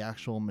have the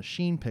actual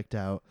machine picked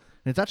out,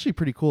 and it's actually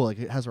pretty cool. Like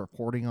it has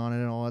reporting on it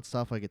and all that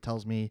stuff. Like it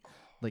tells me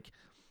like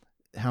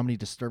how many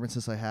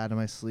disturbances I had in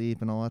my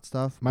sleep and all that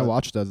stuff. My But-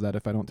 watch does that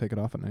if I don't take it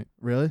off at night.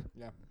 Really?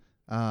 Yeah.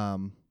 I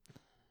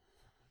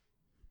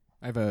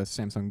I have a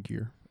Samsung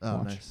Gear. Oh,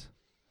 watch. nice.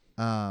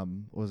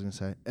 What was I gonna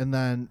say? And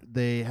then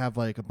they have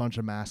like a bunch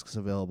of masks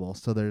available.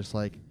 So there's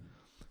like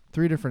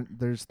three different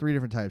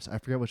types. I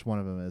forget which one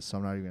of them is, so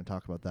I'm not even gonna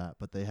talk about that.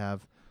 But they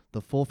have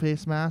the full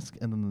face mask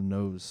and then the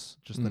nose,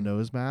 just the Mm.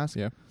 nose mask.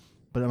 Yeah.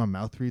 But I'm a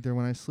mouth breather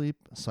when I sleep,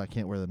 so I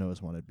can't wear the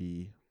nose one. It'd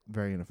be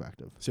very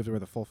ineffective. So you have to wear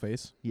the full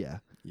face. Yeah.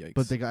 Yikes.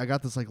 But I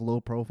got this like low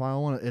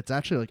profile one. It's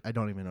actually like I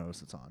don't even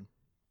notice it's on.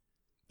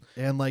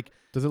 And like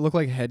does it look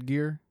like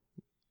headgear?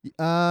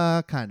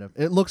 kind of.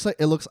 I look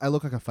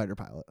like a fighter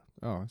pilot.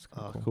 Oh, that's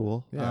kinda Oh, cool.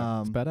 cool.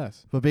 Yeah, it's Um,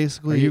 badass. But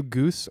basically Are you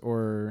Goose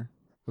or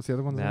what's the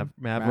other one?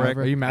 Maverick.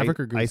 Are you Maverick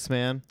or Goose?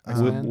 Iceman.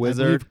 Iceman? I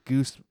Wizard. believe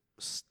Goose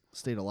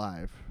stayed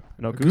alive.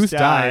 No, Goose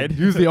died.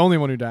 He was the only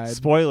one who died.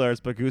 Spoilers,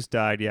 but Goose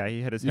died. Yeah,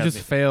 he had his You head.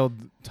 just failed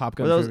Top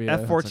Gun Were those trivia.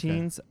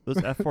 F-14s? Those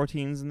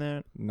F-14s in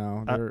there?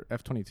 No, they're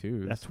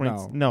F-22s. F-20s.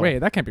 No. No. Wait,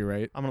 that can't be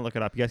right. I'm gonna look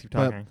it up. You guys keep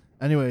But- talking.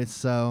 Anyways,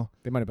 so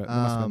They might have been. They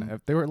must have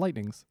been. They were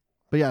lightnings.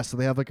 but yeah, so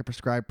they have like a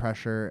prescribed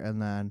pressure, and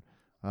then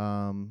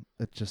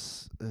it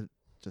just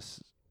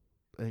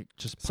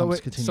pumps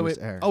continuous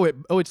air.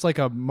 It's like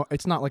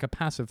it's not like a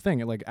passive thing.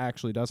 It like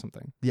actually does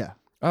something. Yeah.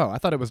 Oh, I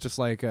thought it was just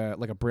like a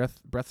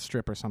breath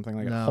strip or something.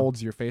 Like No. it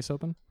holds your face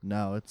open.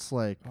 No, it's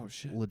like Oh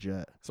shit!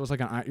 legit. So it's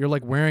like you're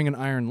like wearing an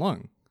iron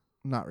lung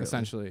Not really.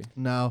 essentially.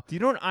 No. Do you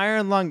know what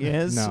iron lung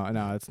is? No,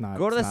 it's not.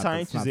 Go to it's the not-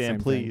 science it's not the museum,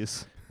 same thing.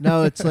 please.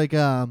 No, it's like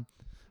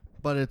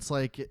but it's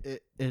like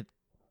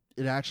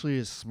it actually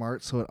is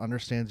smart, so it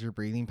understands your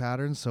breathing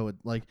patterns. So it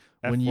like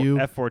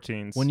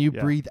F-14s. when you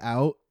yeah. breathe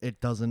out, it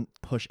doesn't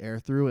push air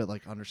through. It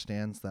like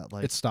understands that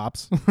like It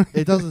stops.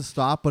 it doesn't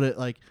stop, but it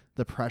like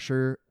the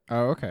pressure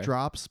Oh, okay.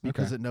 drops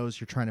because Okay. it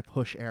knows you're trying to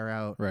push air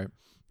out. Right.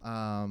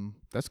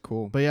 That's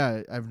cool. But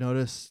yeah, I've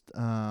noticed.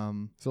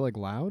 Is it like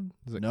loud?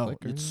 Does it No, click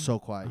or it's anything? so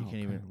quiet you Oh,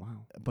 can't okay, even.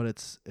 Wow. But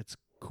it's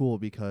cool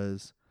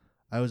because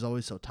I was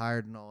always so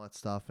tired and all that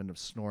stuff, and of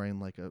snoring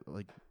like a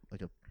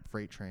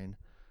freight train,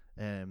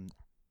 and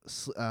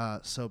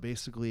so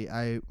basically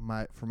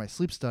for my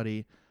sleep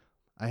study,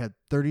 I had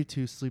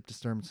 32 sleep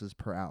disturbances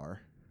per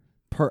hour.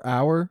 Per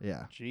hour?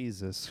 Yeah,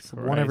 Jesus So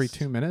one every Christ.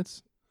 2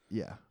 minutes?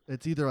 yeah.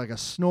 It's either like a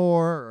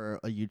snore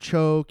or you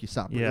choke, you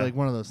stop, Yeah. like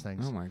one of those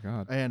things. Oh my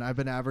god. And I've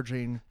been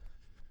averaging.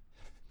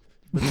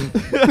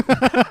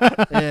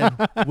 and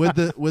with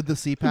the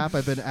CPAP,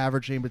 I've been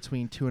averaging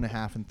between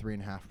 2.5 and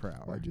 3.5 per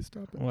hour. Why'd you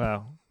stop it?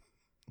 Wow.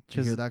 Did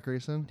you hear that,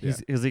 Grayson? Yeah.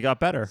 Because he got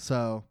better.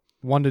 So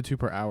 1 to 2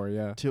 per hour,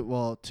 yeah.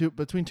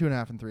 between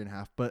 2.5 and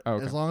 3.5. But Oh,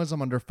 okay. as long as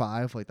I'm under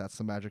 5, like that's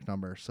the magic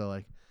number. So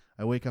like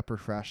I wake up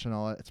refreshed and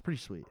all that. It's pretty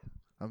sweet.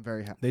 I'm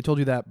very happy. They told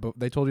you that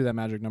they told you that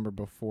magic number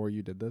before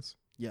you did this?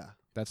 Yeah,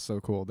 That's so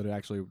cool that it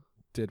actually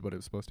did what it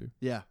was supposed to.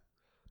 yeah.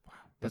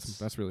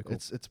 That's really cool.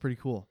 It's pretty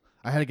cool.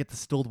 I had to get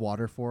distilled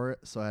water for it,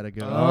 so I had to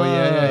go. Oh,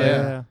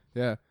 yeah.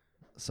 Yeah.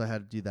 So I had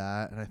to do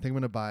that, and I think I'm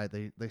gonna buy.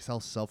 They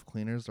sell self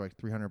cleaners. They're like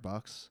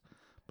 $300,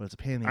 but it's a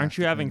pain in the ass Aren't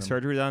you to having clean them.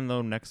 surgery done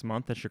though next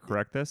month that should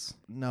correct this?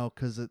 No,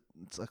 because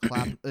it's a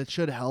clap. It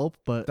should help,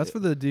 but That's for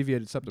the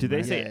deviated septum. Do they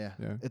right? say- yeah.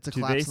 Yeah. It's a Do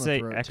collapse they in the say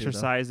throat, too, though.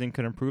 exercising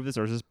could improve this,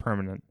 or is this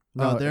permanent?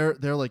 No, No,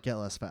 they're like get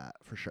less fat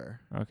for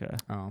sure. Okay.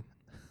 Oh.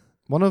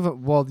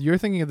 You're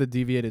thinking of the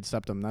deviated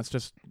septum. That's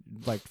just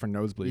like for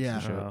nosebleeds Yeah.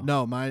 and shit. Oh.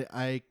 No,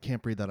 I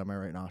can't breathe that on my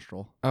right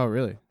nostril. Oh,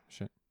 really?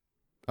 Shit.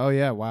 Oh,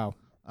 yeah. Wow.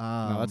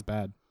 No, No, that's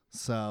bad.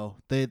 So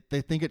they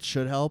think it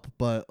should help,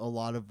 but a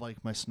lot of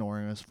like my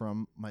snoring is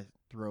from my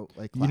throat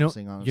like You know,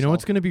 collapsing on you know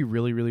what's itself. going to be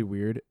really, really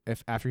weird?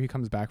 If after he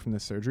comes back from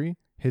this surgery,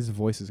 his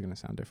voice is going to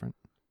sound different.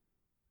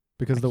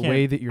 Because I the can't-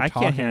 way that you're I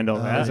talking can't handle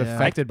that. is Yeah.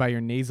 affected by your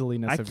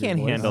nasaliness I of your can't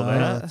voice. handle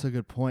that. That's a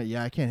good point.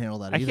 Yeah, I can't handle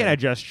that I either. can't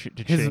adjust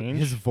to change.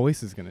 His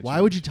voice is going to change.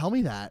 Why would you tell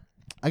me that?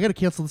 I got to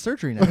cancel the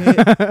surgery now.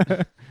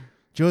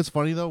 Joe, it's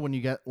funny though when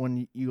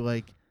you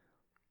like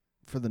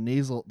for the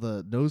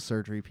nose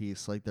surgery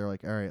piece, like they're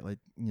like, all right, like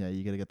yeah,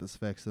 you got to get this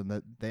fixed, and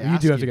that they You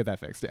ask do have to get that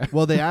fixed, yeah.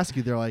 Well, they ask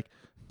you, they're like,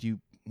 do you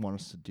want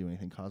us to do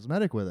anything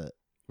cosmetic with it?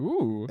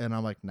 Ooh. And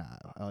I'm like, nah,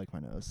 I like my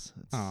nose.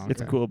 Oh,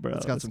 It's okay. cool, bro.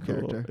 It's got some cool.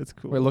 character. It's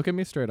cool. Wait, look at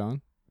me straight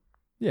on.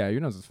 Yeah,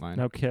 your nose is fine.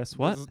 No kiss.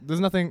 What? There's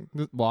nothing.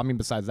 Well, I mean,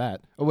 besides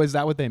that. Oh, is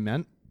that what they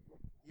meant?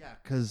 Yeah,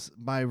 because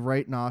my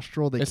right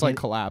nostril, It's like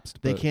collapsed.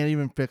 they but can't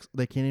even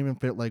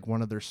fit like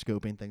one of their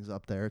scoping things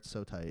up there. It's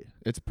so tight.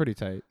 It's pretty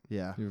tight.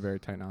 Yeah, You have a very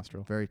tight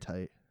nostril. very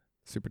tight.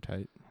 Super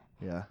tight.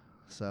 Yeah.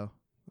 So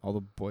All the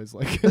boys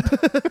like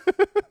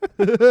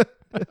it.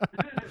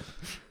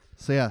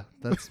 so yeah,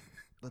 that's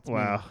me.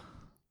 Wow.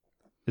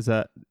 Is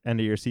that end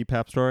of your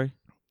CPAP story?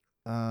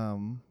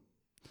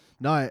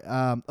 No,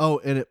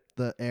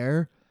 the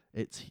air,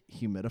 it's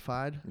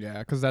humidified. Yeah,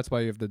 because that's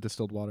why you have the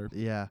distilled water.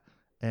 Yeah.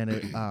 And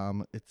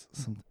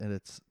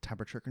it's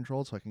temperature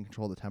controlled, so I can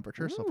control the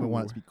temperature. So if I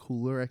want it to be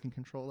cooler, I can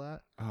control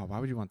that. Oh, why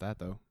would you want that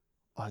though?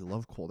 Oh, I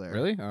love cold air.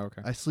 Really? Oh,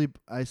 okay. I sleep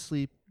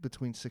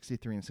between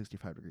 63 and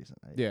 65 degrees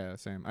at night. Yeah,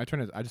 same. I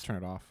just turn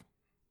it off.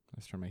 I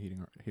just turn my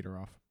heater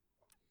off.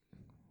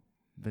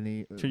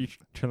 Vinny, Should you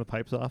turn the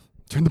pipes off?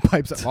 Turn the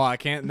pipes off. Well, I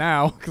can't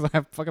now because I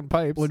have fucking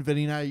pipes. when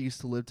Vinny and I used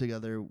to live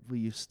together, we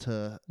used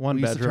to One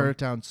we used to turn bedroom. it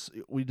down.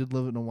 We did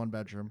live in a one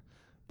bedroom,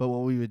 but what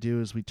we would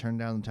do is we turn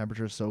down the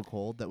temperature so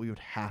cold that we would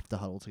have to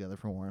huddle together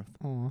for warmth.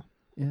 Aw,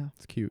 Yeah.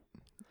 it's cute.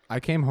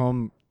 I came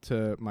home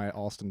to my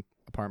Alston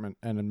apartment,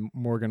 and then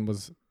Morgan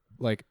was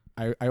like,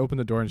 I opened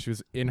the door, and she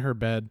was in her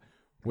bed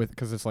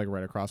because it's like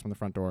right across from the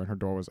front door, and her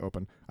door was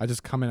open. I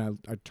just come in,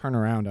 I turn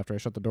around after I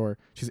shut the door.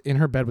 She's in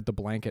her bed with the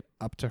blanket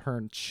up to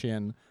her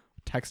chin,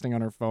 texting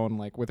on her phone,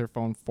 like with her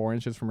phone 4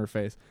 inches from her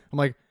face. I'm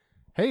like,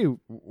 hey,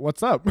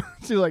 what's up?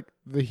 She's like,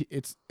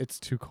 it's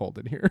too cold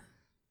in here.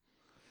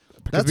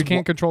 Because That's we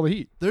can't control the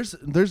heat.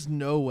 There's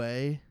no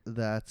way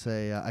that's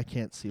I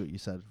can't see what you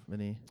said,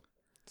 Vinny.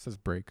 It says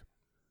break.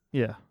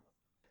 Yeah.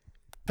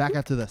 Back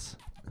after this.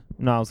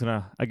 No, I was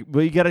gonna.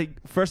 Well, you gotta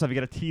first off. You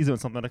gotta tease it with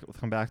something to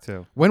come back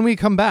to. When we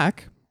come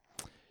back,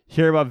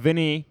 hear about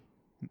Vinny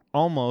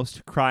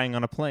almost crying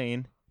on a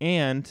plane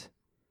and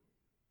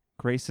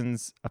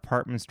Grayson's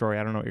apartment story.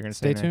 I don't know what you're going to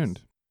say Stay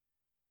tuned.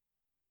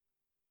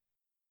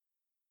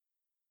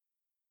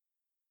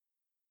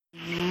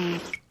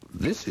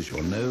 This is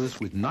your nose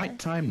with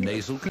nighttime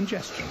nasal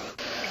congestion.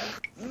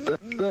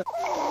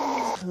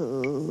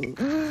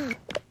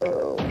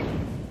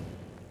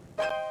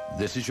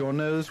 This is your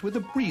nose with a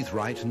Breathe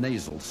Right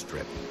nasal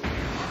strip.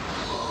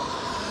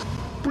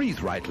 Breathe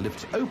Right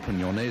lifts open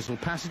your nasal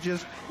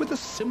passages with a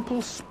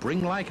simple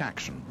spring-like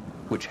action,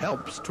 which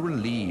helps to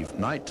relieve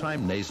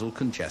nighttime nasal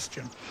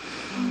congestion.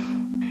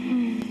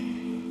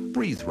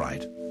 Breathe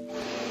Right.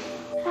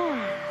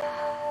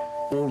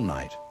 All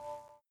night.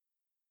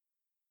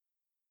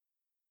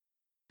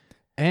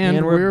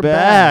 And we're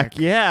back.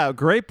 Yeah,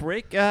 great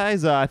break,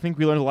 guys. I think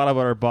we learned a lot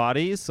about our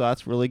bodies, so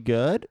that's really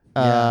good.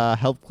 Yeah.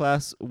 Health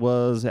class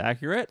was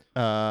accurate.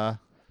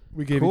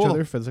 We gave Cool. each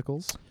other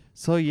physicals.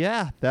 So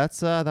yeah,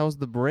 that's that was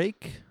the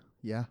break.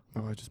 Yeah.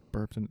 Oh, I just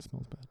burped and it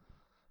smells bad.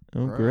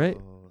 Oh, great.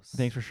 Gross.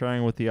 Thanks for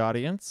sharing with the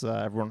audience.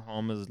 Everyone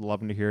home is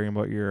loving to hearing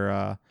about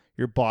your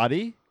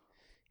body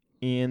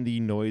and the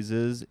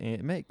noises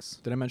it makes.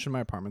 Did I mention my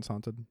apartment's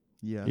haunted?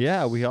 Yeah.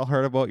 Yeah, we all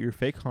heard about your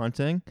fake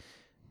haunting.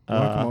 You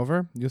want to come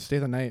over? You'll stay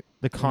the night.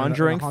 The in a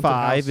Conjuring haunted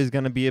 5 house. is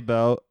going to be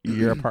about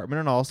your apartment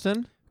in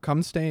Alston.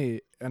 Come stay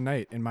a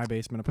night in my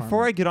basement apartment.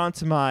 Before I get on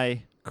to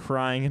my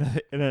crying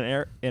in an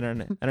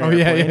airplane,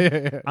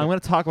 yeah. I'm going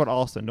to talk about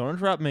Alston. Don't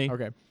interrupt me.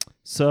 Okay.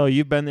 So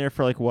you've been there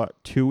for like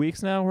what, 2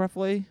 weeks now,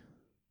 roughly?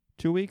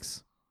 2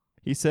 weeks?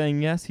 He's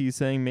saying yes. He's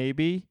saying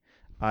maybe.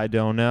 I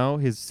don't know.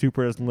 His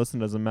super doesn't listen.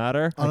 Doesn't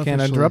matter. I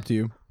can't Unofficially. interrupt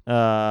you.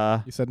 Uh,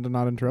 You said to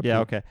not interrupt yeah.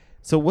 you. Okay.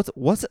 So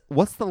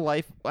what's the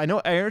life? I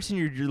know. I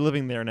understand you're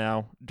living there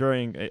now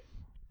during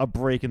a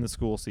break in the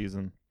school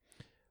season.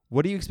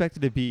 What do you expect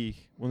it to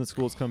be when the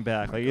schools come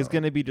back? Like, it's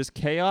going to be just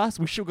chaos.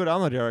 We should go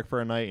down there, Derek, for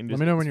a night and Let just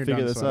me know when you're figure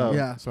done. this so I out. don't-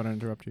 Yeah. So I don't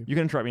interrupt you. You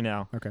can interrupt me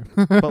now. Okay.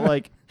 But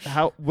like,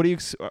 what do you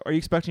are you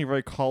expecting a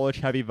very college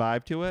heavy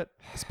vibe to it,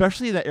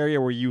 especially that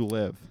area where you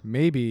live?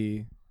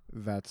 Maybe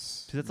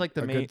that's 'Cause that's like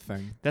the a main. good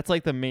thing. That's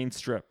like the main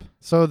strip.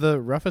 So the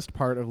roughest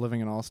part of living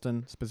in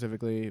Alston,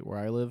 specifically where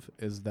I live,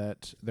 is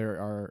that there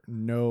are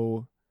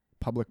no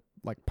public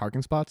like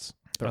parking spots.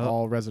 They're Oh.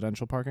 all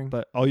residential parking.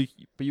 But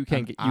you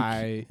can't get.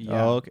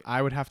 Yeah, okay.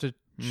 I would have to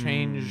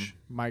change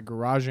my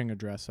garaging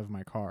address of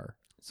my car.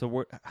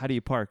 So how do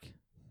you park?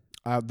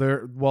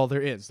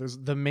 There is. There's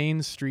the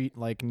main street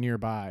like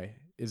nearby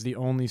is the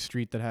only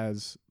street that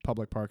has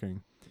public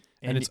parking,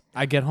 and it's.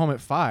 I get home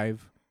at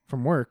 5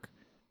 from work,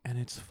 and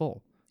it's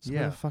full. So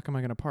where Yeah. the fuck am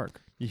I gonna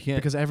park? you can't.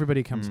 Because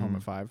everybody comes home Mm.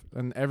 at 5,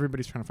 and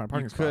everybody's trying to find a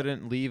parking You spot.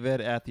 couldn't leave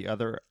it at the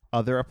other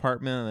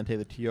apartment and then take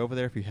the T over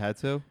there if you had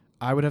to.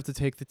 I would have to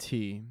take the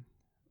T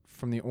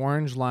from the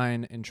orange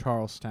line in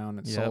Charlestown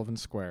at Yep. Sullivan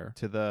Square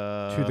To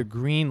the to the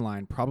green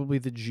line, probably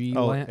the G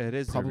oh, line, it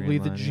is probably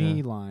the green G line,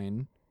 yeah.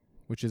 line,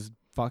 which is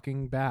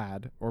fucking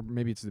bad, or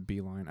maybe it's the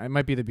B line. It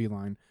might be the B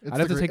line. It's I'd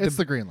have to take it's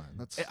the green line.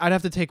 That's I'd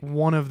have to take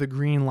one of the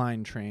green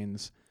line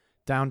trains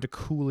down to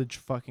Coolidge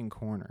fucking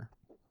Corner.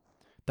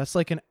 That's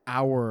like an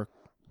hour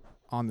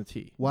on the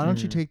T. why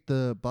don't you Mm. take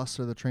the bus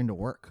or the train to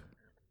work?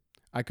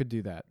 I could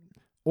do that.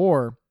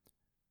 Or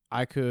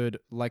I could,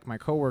 like my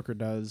coworker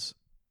does,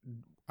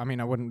 I mean,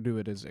 I wouldn't do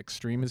it as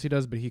extreme as he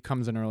does, but he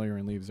comes in earlier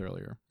and leaves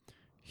earlier.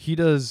 He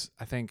does,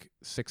 I think,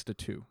 6 to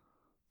 2.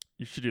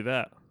 You should do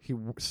that. He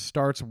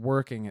starts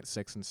working at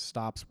 6 and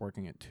stops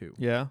working at 2.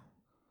 Yeah.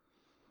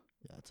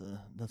 Yeah, that's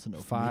a no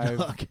for me, 5,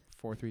 dog.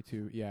 4, 3,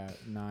 2, yeah,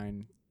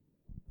 9,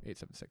 8,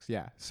 7, 6.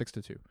 Yeah, 6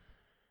 to 2.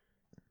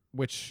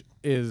 Which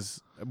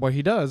is what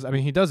he does. I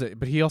mean, he does it,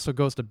 but he also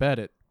goes to bed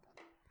at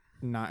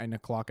 9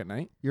 o'clock at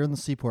night. You're in the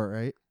seaport,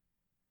 right?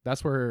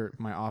 That's where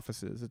my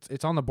office is.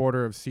 It's on the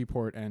border of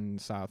Seaport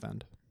and South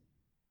End.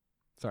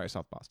 Sorry,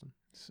 South Boston.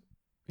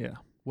 Yeah.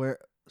 Where?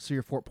 So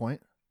you're Fort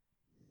Point.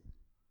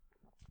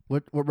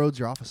 What road's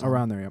your office on?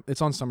 Around there, yeah.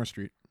 It's on Summer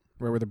Street,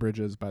 where the bridge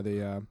is by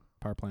the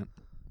power plant.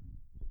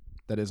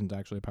 That isn't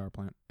actually a power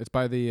plant. It's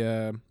by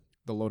the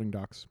loading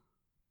docks.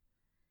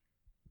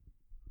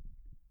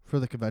 For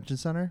the convention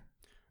center?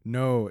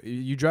 No,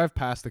 you drive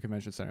past the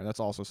convention center. That's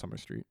also Summer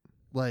Street.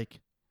 Like,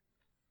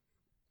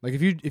 Like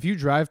if you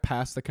drive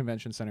past the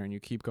convention center and you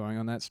keep going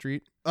on that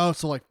street, oh,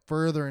 so like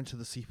further into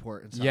the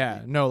seaport and stuff.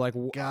 yeah, no, like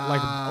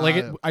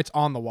it's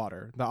on the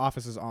water. The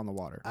office is on the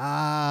water.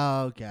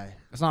 Ah, okay.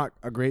 It's not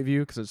a great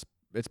view because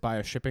it's by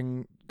a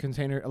shipping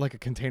container, like a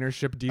container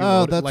ship deal.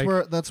 Oh,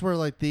 that's where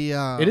like the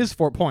it is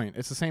Fort Point.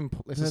 It's the same.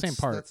 It's the same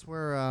part. That's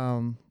where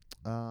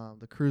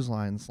the cruise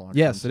lines launch.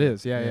 Yes, into. it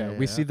is. Yeah.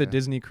 We see the okay.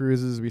 Disney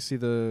cruises. We see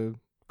the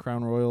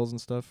Crown Royals and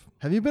stuff.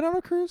 Have you been on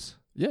a cruise?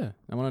 Yeah,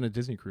 I went on a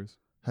Disney cruise.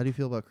 How do you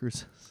feel about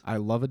cruises? I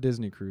love a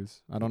Disney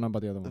cruise. I don't know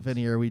about the other ones.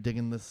 Vinny, are we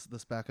digging this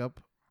back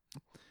up?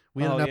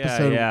 We had Oh, an yeah,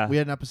 episode. yeah. We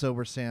had an episode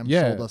where Sam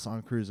Yeah. sold us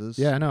on cruises.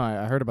 Yeah, no,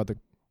 I heard about the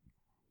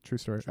true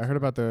story. I heard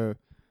about the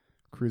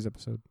cruise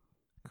episode.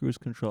 Cruise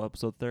Control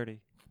episode 30.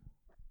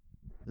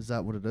 Is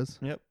that what it is?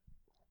 That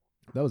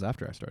was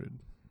after I started.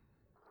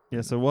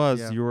 Yes, it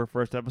was. Yeah. Your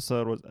first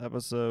episode was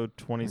episode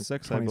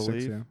 26, I 26,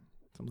 believe. yeah.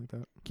 something like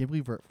that. Can't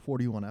believe we're at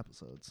 41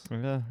 episodes.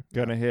 Yeah,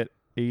 gonna hit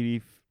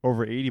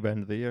over 80 by the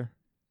end of the year.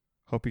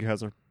 Hope you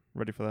guys are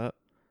ready for that.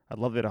 I'd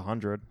love to hit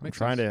 100. I'm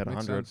trying to hit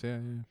 100. Yeah.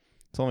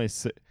 It's only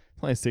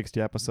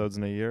 60 episodes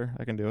in a year.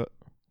 I can do it.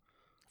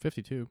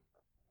 52.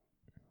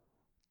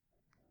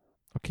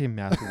 Okay,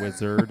 math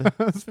wizard.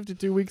 That's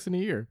 52 weeks in a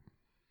year.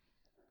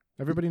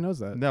 Everybody knows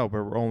that. No,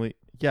 but we're only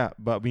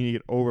but we need to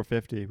get over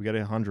 50. We got to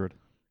hit 100.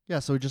 Yeah,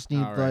 so we just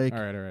need all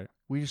right.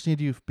 we just need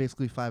to do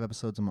basically 5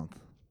 episodes a month.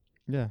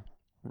 Yeah.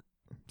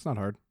 It's not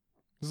hard.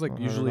 There's like Not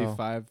hard usually at all.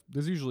 5.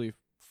 There's usually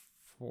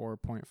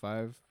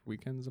 4.5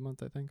 weekends a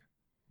month, I think.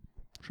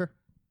 Sure.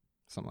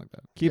 Something like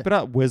that. Keep it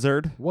up,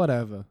 wizard.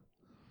 Whatever.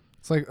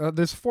 It's like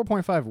there's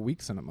 4.5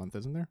 weeks in a month,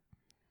 isn't there?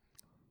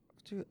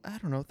 Dude, I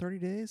don't know, 30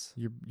 days?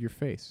 Your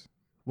face.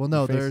 Well, no,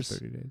 Your face there's is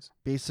 30 days.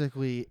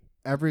 basically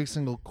every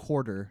single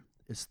quarter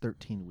is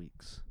 13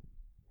 weeks.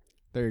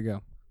 There you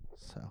go.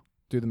 So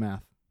Do the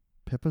math.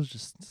 Pippa's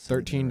just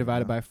 13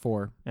 divided by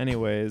 4.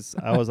 Anyways,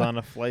 I was on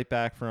a flight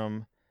back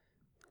from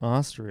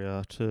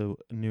Austria to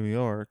New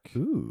York.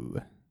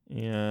 Ooh.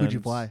 And Who'd you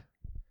fly?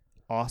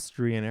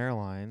 Austrian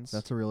Airlines.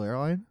 That's a real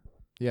airline.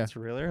 Yeah. That's a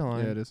real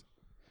airline. Yeah, it is.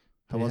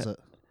 How Yeah. was it?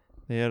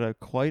 They had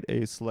quite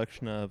a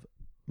selection of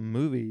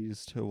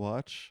movies to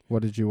watch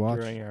What did you watch?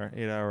 during our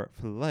 8-hour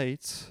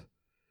flight.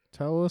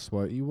 Tell us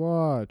what you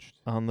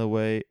watched. On the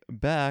way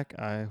back,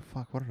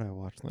 what did I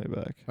watch on the way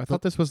back? I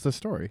thought this was the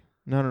story.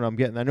 No,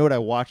 I know what I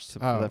watched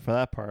Oh. for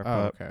that part,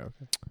 Oh, but okay.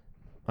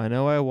 I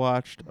know I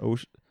watched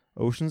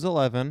Ocean's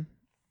 11.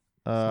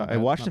 not I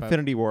bad, watched not bad.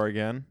 Infinity War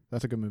again.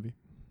 That's a good movie.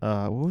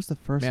 What was the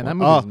first Man, one?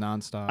 that movie is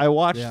nonstop. I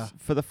watched Yeah.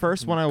 for the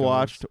first one I Goes.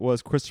 watched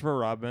was Christopher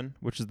Robin,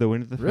 which is the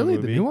Winnie the Pooh really?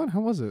 movie. The new one? How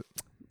was it?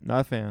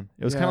 Not a fan.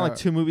 It was kind of Yeah, like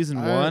 2 movies in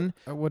one,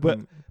 I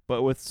wouldn't.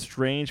 but with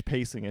strange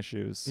pacing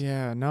issues.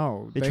 Yeah,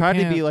 no. They tried to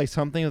be can't- like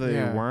something that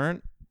Yeah. they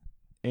weren't,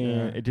 and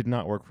Yeah. it did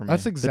not work for me.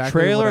 That's exactly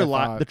the trailer what I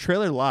lied. thought. The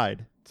trailer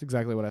lied. That's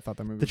exactly what I thought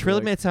that movie The was trailer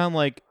like. made it sound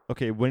like,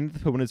 okay, Winnie the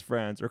Pooh and his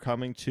friends are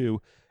coming to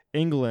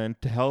England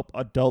to help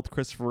adult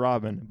Christopher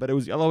Robin, but it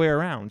was the other way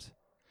around,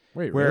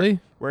 Wait, where- really?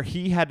 where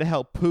he had to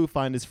help Pooh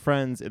find his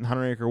friends in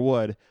 100 Acre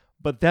Wood.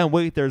 But then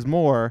wait, there's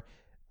more.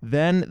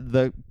 Then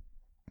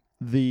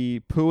the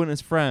Pooh and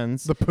his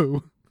friends The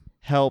Pooh.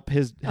 help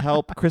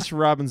Christopher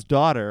Robin's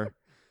daughter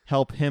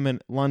help him in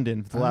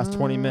London for the last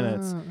 20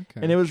 minutes.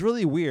 Okay. And it was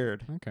really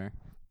weird. okay.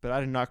 But I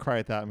did not cry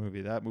at that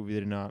movie. That movie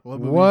did not. What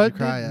movie What did you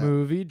cry at?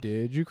 movie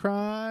did you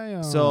cry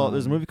on? So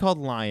there's a movie called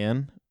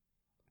Lion.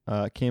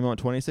 It came out in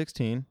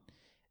 2016.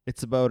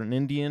 It's about an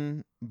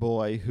Indian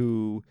boy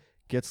who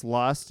gets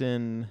lost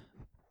in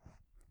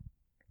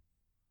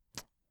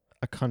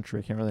a country.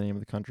 I can't remember the name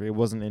of the country. It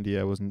wasn't India.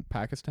 It wasn't.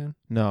 Pakistan?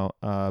 No.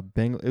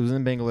 It was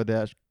in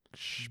Bangladesh.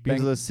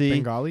 Begins with a C.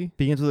 Bengali?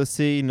 Begins with a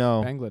C.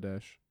 No.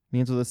 Bangladesh.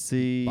 Begins with a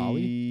C.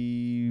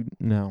 Bali?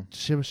 No.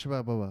 Shiba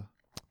Shiba Baba.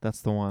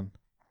 That's the one.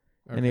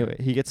 Okay. Anyway,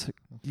 he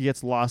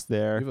gets lost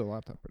there. You have a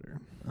laptop right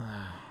here.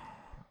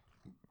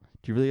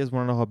 Do you really guys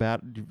want to know how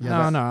bad?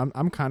 No,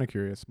 I'm kind of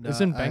curious. No,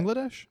 It's in I-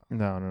 Bangladesh?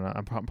 No.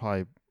 I'm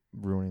probably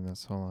ruining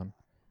this. Hold on.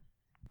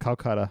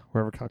 Calcutta,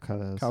 wherever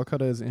Calcutta is.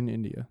 Calcutta is in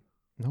India.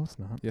 No, it's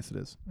not. Yes, it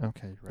is.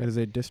 Okay, right. It is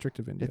a district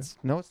of India. It's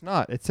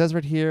not. It says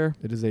right here,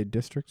 It is a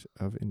district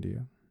of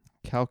India.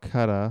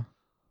 Calcutta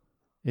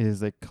is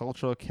the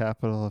cultural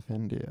capital of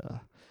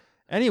India.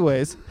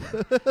 Anyways,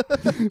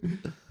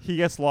 he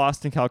gets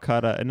lost in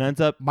Calcutta and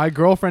ends up. My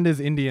girlfriend is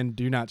Indian.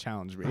 Do not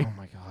challenge me. Oh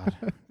my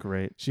God!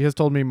 Great. She has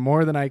told me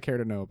more than I care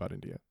to know about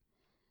India.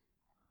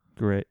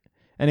 Great.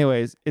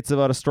 Anyways, it's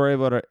about a story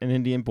about an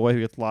Indian boy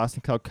who gets lost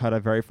in Calcutta,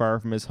 very far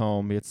from his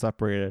home. He gets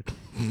separated,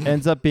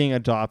 ends up being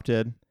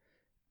adopted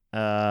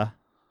by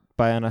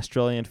an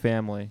Australian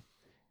family.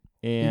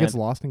 And He gets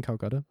lost in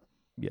Calcutta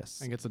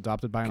yes, and gets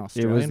adopted by an it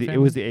Australian was family. it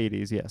was the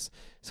 80s. Yes,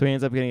 so he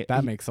ends up getting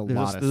That he- makes a there's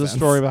lot of there's sense. a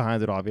story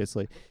behind it,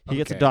 obviously. He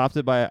gets Okay.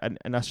 adopted by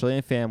an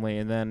Australian family,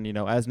 and then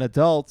as an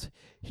adult,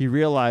 he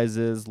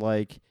realizes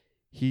like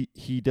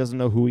he doesn't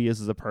know who he is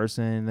as a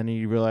person, and then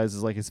he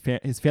realizes like his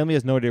family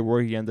has no idea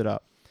where he ended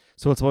up.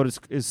 So it's about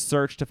his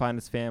search to find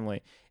his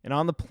family. And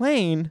on the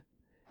plane,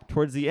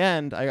 towards the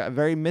end, I got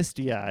very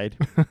misty-eyed.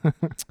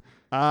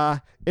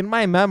 In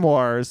my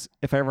memoirs,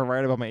 if I ever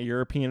write about my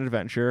European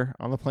adventure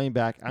on the plane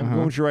back, I'm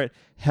going to write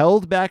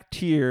held back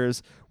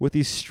tears with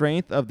the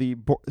strength of the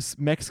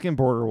Mexican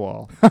border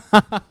wall.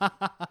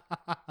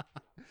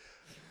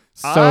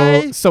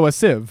 So a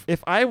sieve.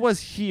 If I was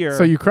here,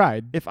 So you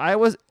cried if I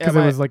was, because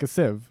it was like a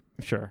sieve.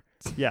 sure,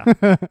 yeah.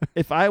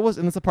 If I was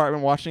in this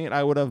apartment watching it,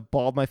 I would have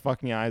bawled my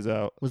fucking eyes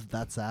out. Was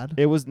that sad?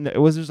 It was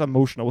just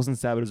emotional. It wasn't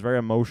sad, but it was very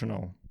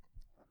emotional.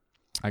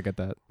 I get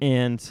that.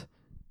 And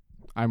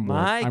I'm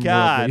my I'm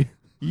God, worldly.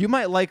 you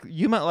might like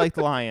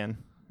The Lion.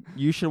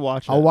 You should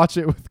watch it. I'll watch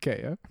it with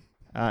Kaya.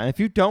 And if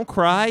you don't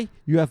cry,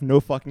 you have no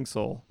fucking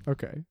soul.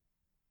 Okay.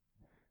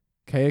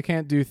 Kaya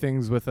can't do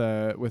things with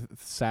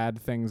sad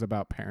things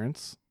about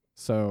parents.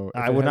 So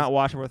if I it would has- not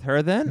watch it with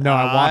her then. No,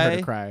 I want her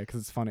to cry because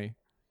it's funny.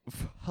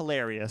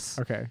 Hilarious.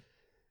 Okay.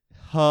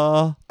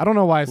 Huh. I don't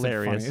know why I said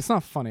Hilarious. funny. It's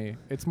not funny.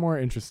 It's more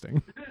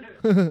interesting.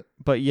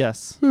 But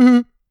yes.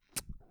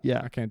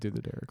 Yeah. I can't do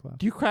the Derek laugh.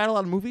 Do you cry at a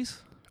lot of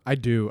movies? I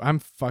do.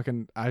 What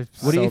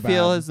do you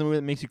feel is the movie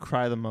that makes you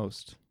cry the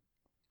most?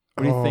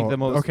 What do you think the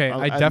most? Okay,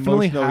 I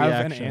definitely emotional have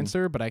reaction? an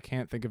answer, but I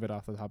can't think of it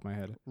off the top of my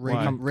head.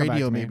 Radio, Come back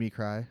radio to me. made me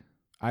cry.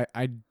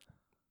 I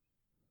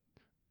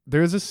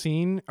there's a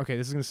scene. Okay,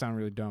 this is gonna sound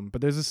really dumb,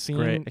 but there's a scene.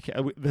 Great. Okay,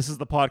 this is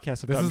the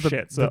podcast of This dumb is the,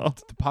 shit. the- So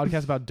the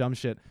podcast about dumb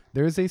shit.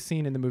 There is a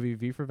scene in the movie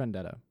V for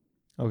Vendetta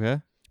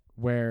okay.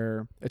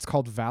 where it's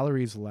called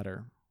Valerie's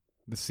Letter.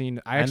 The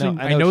scene. I know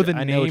know what the you-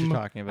 I know what name. you're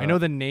talking about. I know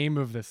the name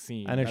of the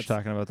scene. I know what That's- you're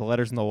talking about. The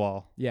letters in the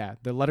wall. Yeah,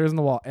 the letters in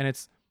the wall, and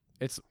it's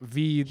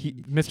V.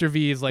 Mr.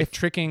 V is like if-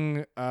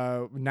 tricking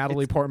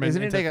Natalie Portman.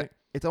 Isn't it into like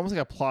it's almost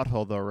like a plot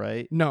hole though,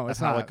 right? No, That's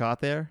it's how not. it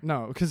got there.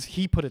 No, because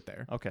he put it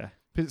there. Okay.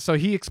 So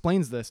he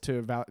explains this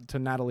to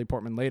Natalie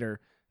Portman later,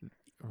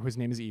 whose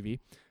name is Evie.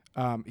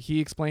 He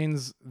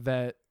explains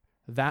that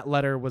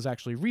letter was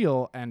actually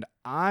real, and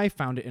I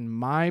found it in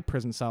my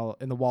prison cell,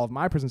 in the wall of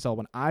my prison cell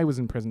when I was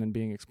in prison and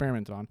being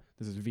experimented on.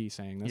 This is V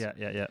saying this.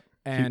 Yeah.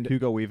 And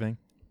Hugo Weaving.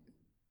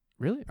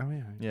 really, oh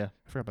yeah, Yeah.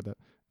 I forgot about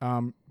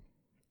that.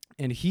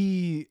 And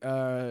he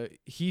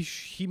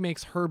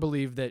makes her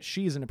believe that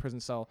she's in a prison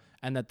cell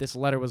and that this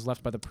letter was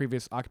left by the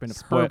previous occupant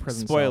of her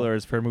prison cell.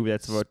 Spoilers for a movie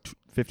that's about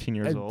 15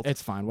 years old.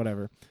 It's fine,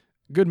 whatever.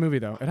 Good movie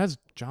though. It has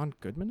John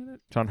Goodman in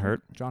it. John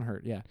Hurt. John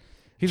Hurt, yeah.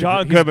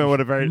 John Goodman would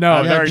have very No,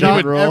 a yeah, very John-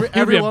 good role. he would be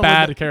a everyone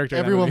bad would, character in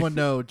that Everyone movie. would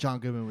know John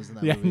Goodman was in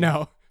that Yeah, movie.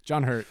 no,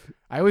 John Hurt.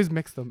 I always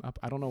mix them up.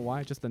 I don't know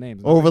why, just the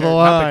names. Over the not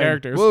line. the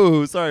characters.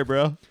 Whoa, sorry,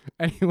 bro.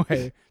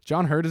 Anyway,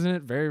 John Hurt is in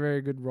it. Very,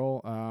 very good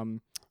role.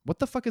 What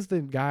the fuck is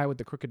the guy with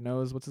the crooked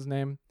nose? What's his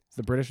name? It's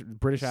the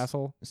British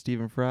asshole.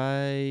 Stephen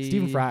Fry.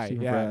 Stephen Fry.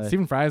 Yeah,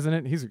 Stephen Fry is in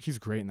it. He's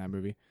great in that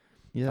movie.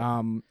 Yeah.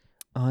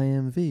 I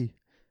am V.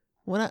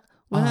 I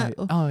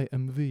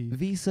am V.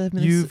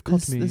 V7 You've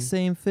caught me. the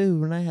same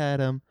food when I had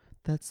him.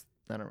 I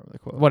don't remember the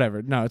quote.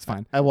 Whatever. No, it's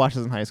fine. I watched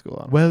this in high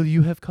school. Well,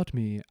 you have caught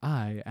me.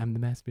 I am the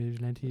masked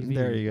vigilante. V.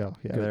 There you go.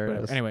 Yeah, Good, there it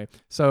whatever. is. Anyway,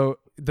 so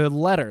the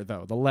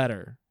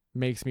letter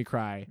makes me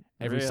cry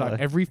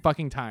every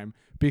fucking time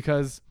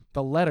because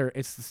the letter.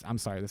 I'm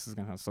sorry, this is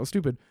gonna sound so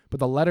stupid, but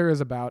the letter is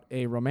about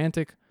a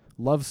romantic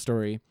love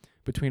story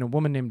between a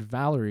woman named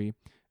Valerie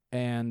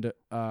and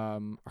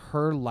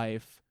her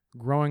life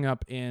growing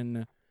up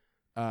in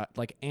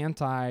like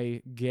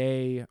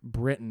anti-gay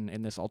Britain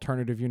in this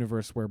alternative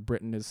universe where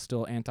Britain is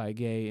still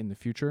anti-gay in the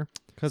future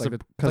Because like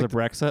of like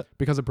Brexit.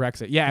 because of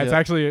Brexit. Yeah, it's Yeah.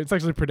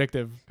 actually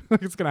predictive.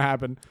 It's gonna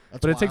happen.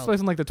 That's But it takes wild. place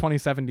in like the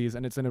 2070s,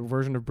 and it's in a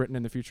version of Britain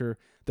in the future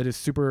that is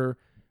super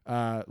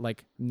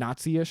like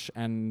Nazi-ish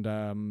and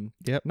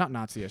Yep. not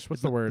Nazi-ish.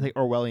 What's the word? Like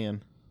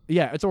Orwellian.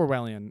 Yeah, it's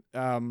Orwellian.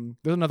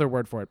 There's another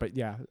word for it, but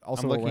yeah,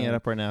 also I'm looking Orwellian. it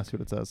up right now. See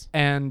what it says.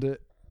 And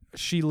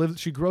she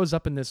grows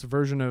up in this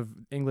version of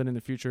England in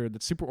the future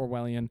that's super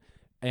Orwellian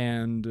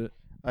and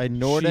A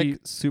Nordic,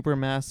 She-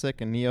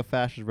 supremacic, and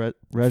neo-fascist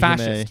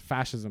regime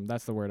fascism.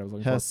 That's the word I was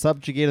looking has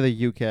subjugated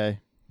the UK. for.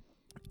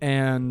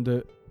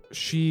 And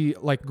she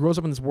like grows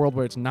up in this world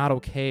where it's not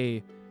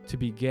okay to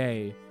be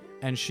gay,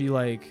 and she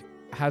like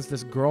has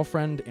this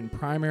girlfriend in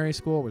primary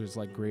school, which is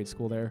like grade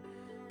school there.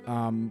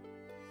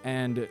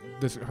 And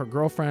her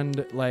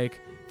girlfriend, like,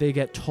 they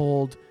get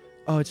told,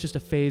 oh, it's just a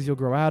phase, you'll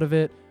grow out of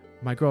it.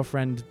 My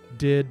girlfriend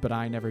did, but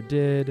I never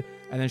did.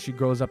 And then she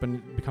grows up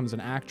and becomes an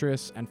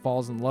actress and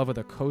falls in love with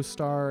a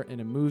co-star in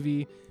a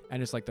movie.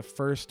 And it's like the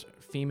first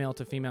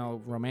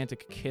female-to-female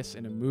romantic kiss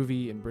in a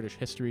movie in British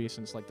history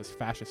since like this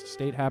fascist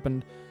state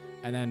happened.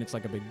 And then it's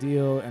like a big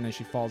deal. And then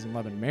she falls in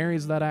love and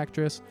marries that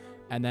actress.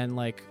 And then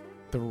like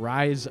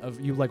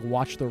you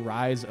watch the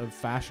rise of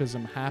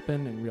fascism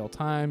happen in real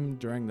time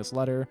during this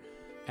letter.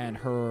 And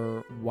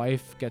her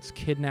wife gets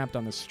kidnapped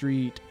on the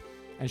street,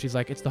 and she's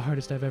like, it's the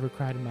hardest I've ever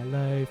cried in my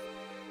life.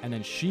 And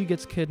then she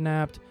gets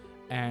kidnapped,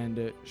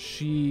 and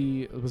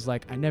she was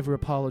like, I never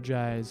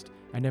apologized,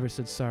 I never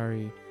said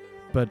sorry,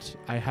 but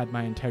I had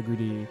my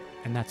integrity,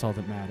 and that's all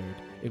that mattered.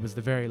 It was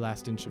the very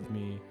last inch of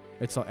me.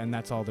 And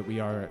that's all that we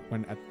are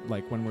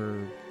when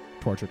we're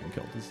tortured and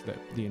killed, is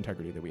the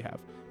integrity that we have.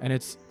 And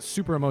it's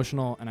super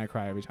emotional, and I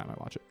cry every time I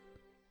watch it.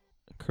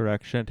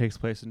 Correction. It takes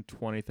place in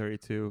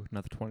 2032,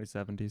 not the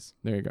 2070s.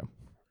 There you go.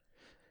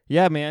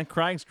 Yeah, man.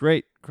 Crying's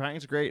great.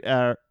 Crying's a great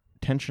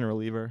tension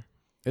reliever.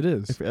 It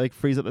is. It like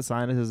frees up the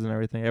sinuses and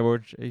everything.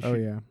 Oh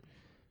yeah.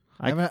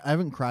 I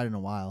haven't cried in a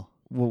while.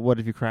 Well, what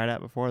have you cried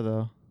at before,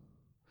 though?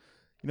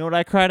 You know what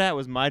I cried at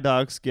was My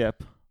Dog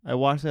Skip. I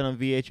watched that on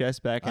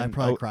VHS back in... I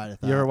probably cried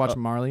at that. You ever watch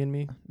Marley and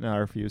Me? No, I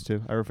refuse to.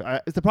 It's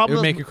the It problem.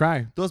 would make you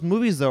cry. Those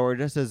movies, though, are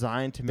just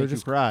designed to make you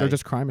cry. They're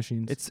just cry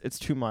machines. It's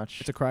too much.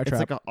 It's a cry It's trap.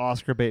 like an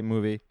Oscar bait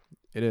movie.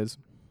 It is.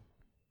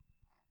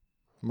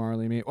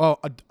 Marley and Me.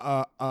 Well,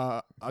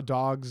 a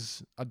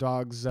dog's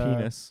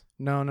Penis.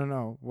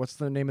 No. What's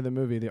the name of the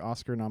movie? The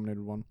Oscar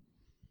nominated one.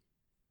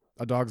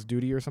 A Dog's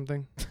Duty or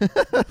something?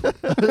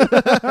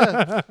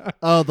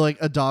 Oh, like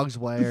A Dog's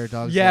Way or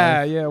Dog's Yeah,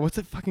 Life. yeah. What's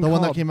it fucking The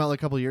called? one that came out like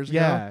a couple years ago?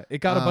 Yeah, it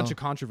got a bunch Oh. of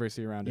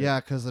controversy around it. Yeah,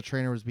 because the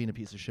trainer was being a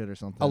piece of shit or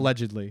something.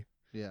 Allegedly.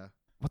 Yeah.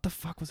 What the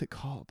fuck was it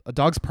called? A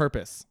Dog's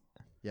Purpose.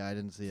 Yeah, I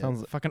didn't see it.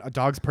 Sounds Fucking A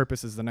Dog's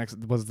Purpose is the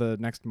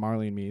next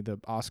Marley and Me, the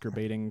Oscar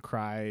baiting,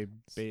 cry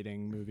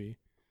baiting movie.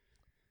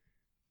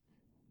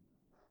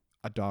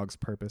 A Dog's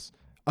Purpose.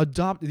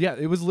 Yeah,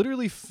 it was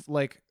literally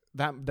like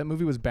that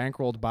movie was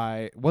bankrolled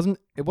by it wasn't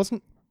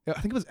I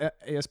think it was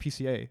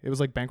ASPCA. It was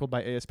like bankrolled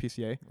by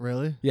ASPCA.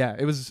 Really? Yeah,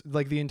 it was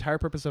like the entire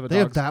purpose of They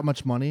have Dog's that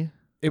much money?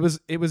 It was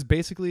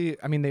basically,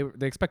 I mean,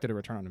 they expected a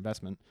return on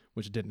investment,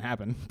 which didn't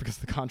happen because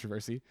of the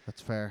controversy.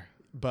 That's fair.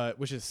 But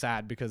which is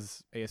sad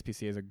because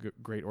ASPCA is a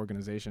great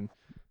organization.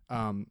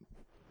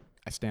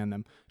 I stand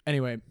them.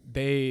 Anyway,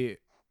 they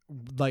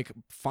like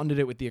funded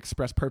it with the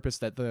express purpose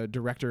that the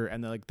director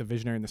and the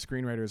visionary and the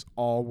screenwriters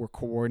all were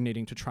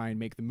coordinating to try and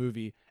make the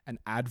movie an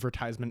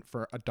advertisement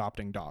for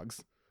adopting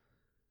dogs.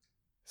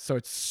 So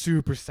it's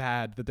super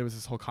sad that there was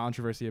this whole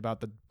controversy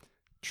about the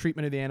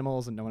treatment of the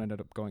animals, and no one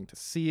ended up going to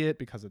see it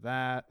because of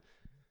that,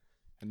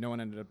 and no one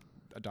ended up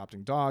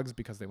adopting dogs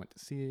because they went to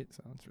see it.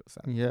 So it's real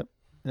sad. Yep.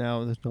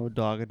 Now there's no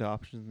dog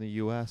adoptions in the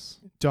U.S.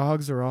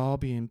 Dogs are all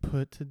being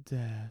put to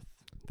death.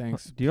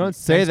 Thanks. You don't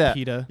say Thanks, that.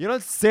 PETA. You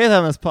don't say that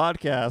on this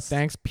podcast.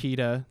 Thanks,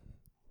 PETA.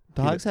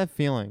 Dogs have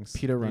feelings.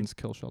 PETA runs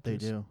kill They shelters.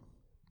 do.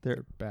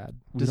 They're bad.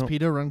 Does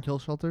PETA run kill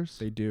shelters?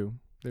 They do.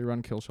 They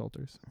run kill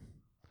shelters.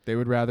 They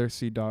would rather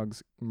see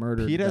dogs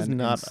murdered PETA's than in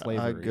not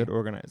slavery. a good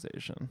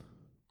organization.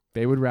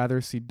 They would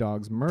rather see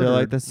dogs murdered They're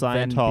like the than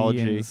be in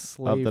Scientology of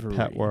slavery, the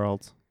pet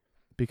world.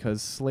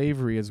 because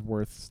slavery is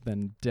worse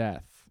than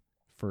death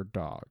for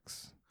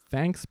dogs.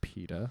 Thanks,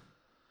 PETA.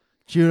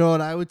 Do you know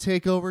what I would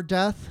take over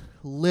death?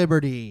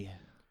 Liberty.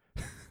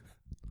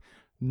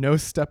 No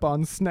step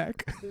on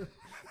snack.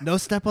 No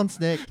step on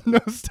snake. No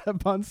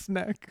step on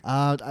snack.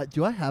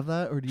 Do I have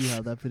that, or do you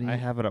have that, Vinny? I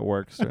have it at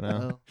work right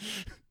now. Oh.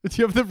 Do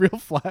you have the real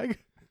flag?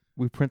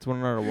 We print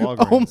one out of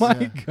Walgreens. Oh my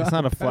Yeah. god. It's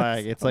not a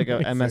flag. that's It's like a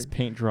MS amazing.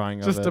 Paint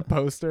drawing Just of a it.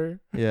 poster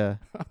Yeah.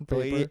 on The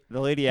lady, paper. the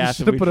lady You asked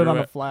should if have we put it drew on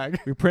it. a flag.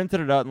 We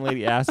printed it out, and the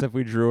lady asked if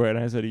we drew it, and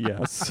I said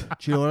yes.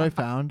 Do you know what I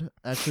found?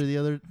 Actually,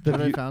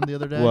 I found the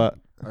other day? What?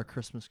 Our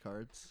Christmas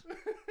cards.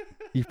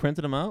 You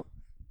printed them out?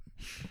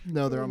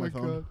 No, they're Oh on my my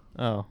phone.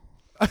 Oh.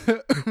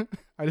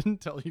 I didn't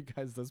tell you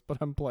guys this, but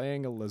I'm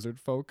playing a lizard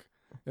folk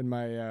in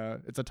my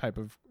it's a type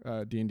of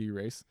D&D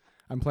race.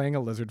 I'm playing a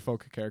lizard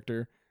folk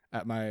character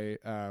at my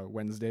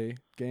Wednesday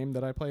game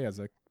that I play as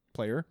a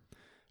player,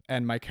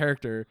 and my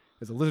character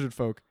is a lizard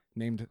folk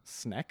named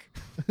Sneck.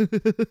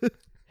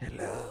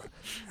 Hello.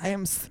 I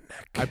am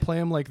Snack. I play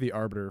him like the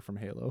Arbiter from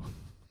Halo.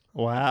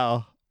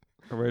 Wow.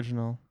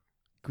 Original.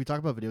 Can we talk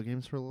about video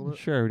games for a little bit?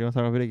 Sure. We don't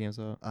talk about video games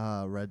though.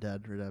 Red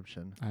Dead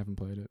Redemption. I haven't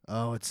played it.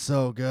 Oh, it's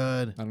so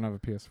good. I don't have a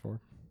PS4.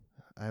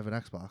 I have an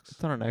Xbox.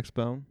 It's on an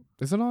Xbone.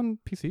 Is it on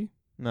PC?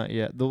 Not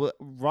yet. The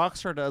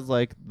Rockstar does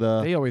like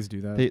the They always do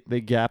that. they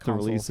gap the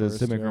console releases to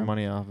first, make more yeah.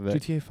 money off of it.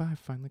 GTA 5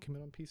 finally came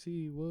out on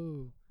PC.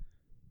 Whoa.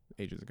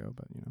 Ages ago,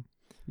 but you know.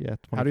 Yeah.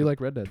 How do you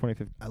like Red Dead?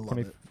 2015? I love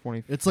it.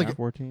 20, It's like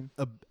 14.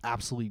 A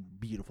absolutely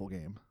beautiful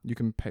game. You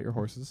can pet your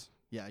horses.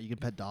 Yeah, you can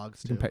pet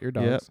dogs You too. can pet your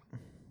Yep. dogs.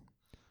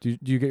 Do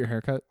you get your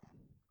hair cut?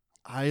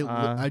 I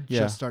yeah.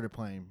 just started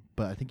playing,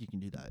 but I think you can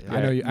do that. Yeah.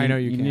 I know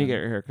you need to can. get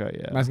your haircut.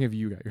 Yeah. I'm asking if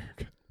you got your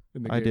haircut.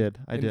 In the I game. did.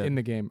 I did. In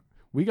the game.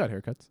 We got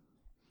haircuts.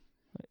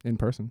 In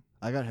person.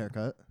 I got a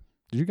haircut.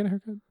 Did you get a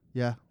haircut?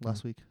 Yeah,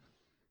 last week.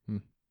 Hmm.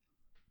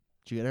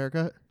 Did you get a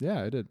haircut?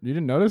 Yeah, I did. You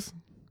didn't notice?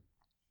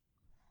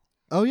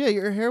 Oh yeah,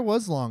 your hair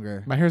was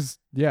longer. My hair's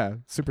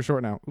super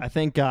short now. I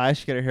think guys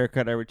should get a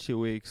haircut every 2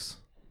 weeks.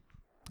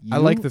 I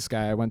like this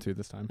guy I went to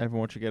this time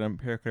Everyone should get a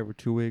haircut every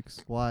 2 weeks.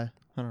 Why?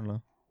 I don't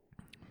know.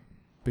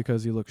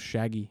 because you look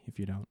shaggy if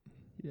you don't.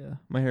 Yeah.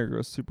 My hair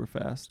grows super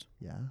fast.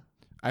 Yeah.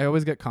 I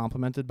always get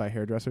complimented by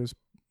hairdressers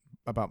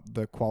about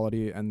the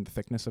quality and the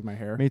thickness of my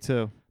hair, Me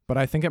too. but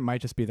I think it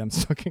might just be them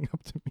sucking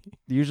up to me.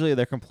 Usually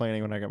they're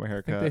complaining when I get my I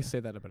think haircut. they say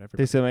that about They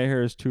everybody. say my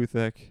hair is too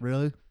thick.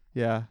 Really?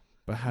 Yeah.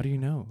 But how do you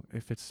know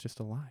if it's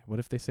just a lie? What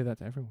if they say that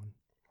to everyone?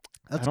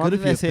 That's I don't good think if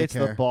you they have say thick it's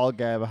hair. the bald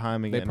guy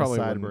behind me They getting probably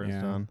his wouldn't, sideburns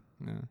yeah. done.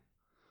 Yeah.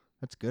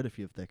 That's good if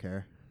you have thick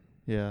hair.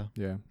 Yeah.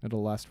 Yeah,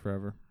 it'll last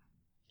forever.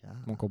 Yeah.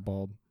 Won't go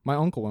bald. My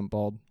uncle went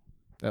bald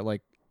at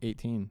like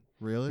 18. He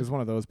Really? was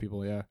one of those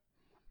people, yeah.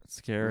 It's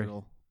scary.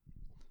 Brutal.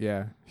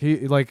 Yeah.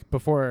 He like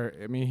before,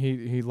 I mean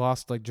he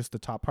lost like just the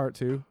top part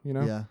too, you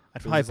know? Yeah.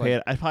 I'd It probably was pay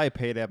like I'd probably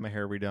pay to have my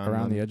hair redone.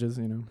 Around then the edges,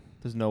 you know.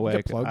 There's no You way get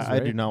I, could, plugs, I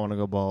do right? not want to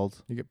go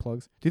bald. You get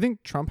plugs. Do you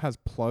think Trump has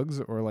plugs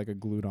or like a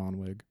glued on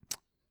wig?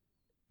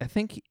 I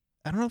think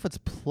I don't know if it's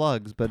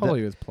plugs, but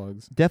Probably is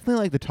plugs.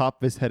 definitely like the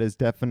top of his head is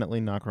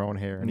definitely not growing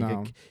hair, and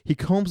No. he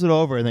combs it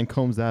over and then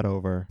combs that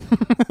over.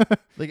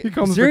 Like He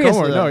combs the seriously,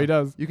 comb over. No, though. he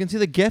does. You can see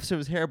the gifts of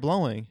his hair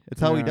blowing. It's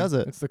how he Yeah, does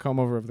it. It's the comb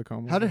over of the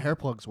comb. How do over. hair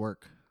plugs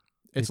work?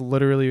 It's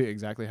literally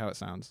exactly how it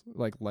sounds.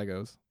 Like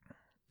Legos.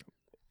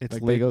 It's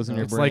Like they- Legos in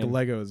your it's brain.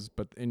 like Legos,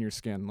 but in your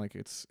skin. Like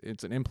it's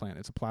an implant.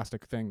 It's a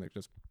plastic thing that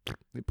just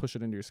they push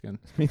it into your skin.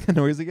 Make the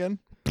noise again.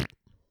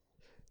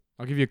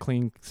 I'll give you a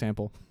clean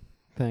sample.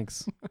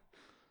 Thanks.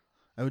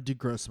 I would do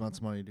gross amounts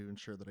of money to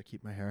ensure that I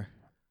keep my hair.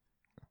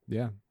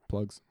 Yeah,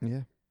 plugs.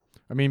 Yeah.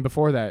 I mean,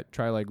 before that,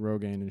 try like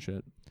Rogaine and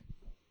shit.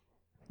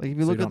 Like if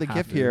you So look you at the don't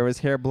gift have to. here of his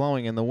hair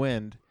blowing in the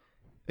wind,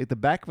 Like the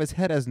back of his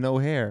head has no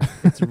hair.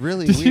 It's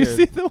really Did weird. you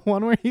see the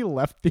one where he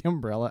left the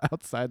umbrella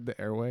outside the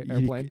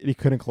airplane? He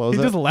couldn't close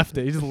He it. just left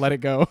it. He just let it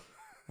go.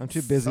 I'm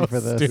too busy so for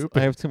this. stupid.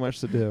 I have too much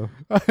to do.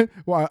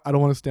 Well, I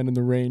don't want to stand in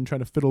the rain trying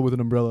to fiddle with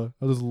an umbrella.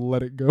 I'll just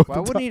let it go. Why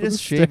wouldn't he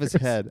just shave his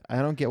head?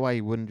 I don't get why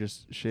he wouldn't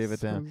just shave it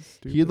down.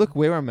 He'd look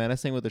way more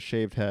menacing with a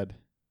shaved head.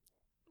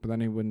 But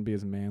then he wouldn't be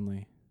as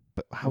manly.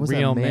 But how was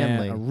real that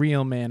manly? Man, a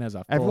real man has a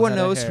full Everyone head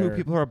of knows who hair.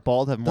 people who are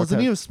bald have more. Doesn't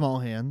he have small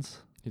hands?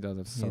 He does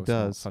have He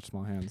does. such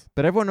small hands.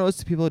 But everyone knows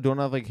the people who don't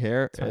have like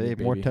hair, Tiny they have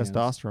more baby hands.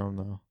 testosterone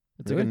though.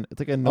 It's Really?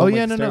 like a Oh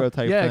yeah, no,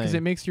 stereotype yeah, thing. because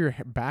it makes your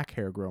back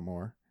hair grow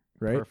more,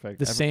 right? Perfect.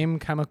 The same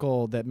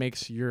chemical that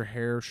makes your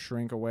hair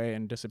shrink away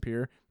and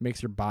disappear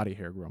makes your body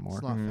hair grow more.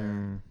 It's not fair.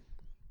 Mm.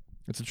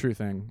 It's a true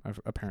thing,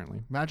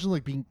 apparently. Imagine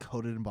like being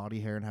coated in body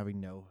hair and having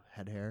no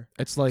head hair.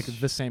 It's like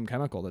the same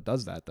chemical that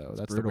does that, though.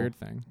 That's the brutal. weird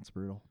thing. It's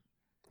brutal.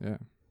 Yeah.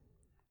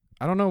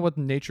 I don't know what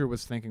nature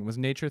was thinking. Was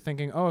nature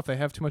thinking, oh, if they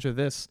have too much of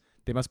this,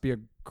 they must be a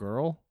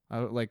girl?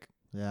 Like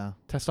Yeah.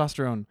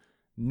 testosterone,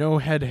 no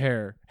head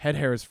hair. Head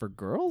hair is for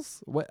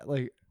girls? What?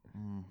 Like, I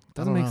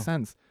doesn't don't make know.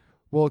 sense.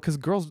 Well, because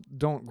girls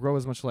don't grow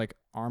as much like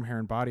arm hair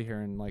and body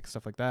hair and like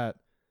stuff like that.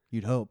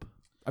 You'd hope.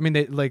 I mean,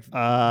 they like the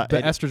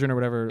estrogen or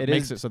whatever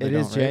makes it so they it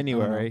don't. is right? I don't know.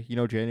 January. You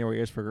know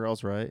January is for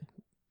girls, right?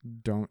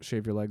 Don't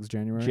shave your legs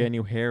January.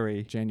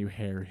 January.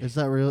 January. Is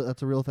that real?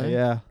 That's a real thing?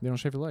 Yeah. They don't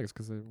shave your legs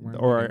because they're wearing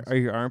Or leggings. are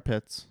your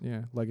armpits?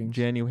 Yeah, leggings.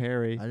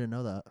 January. I didn't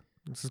know that.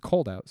 This is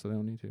cold out, so they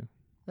don't need to.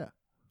 Yeah.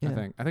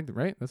 I think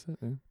right. That's it.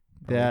 Yeah.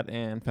 That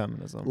and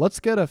feminism.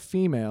 Let's get a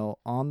female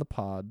on the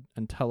pod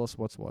and tell us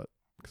what's what,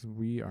 because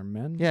we are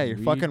men. Yeah, and your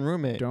we fucking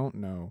roommate. don't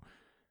know.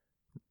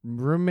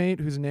 Roommate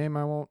whose name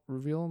I won't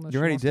reveal. Unless You she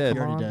already wants to did. come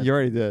You already on. did. You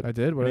already did. I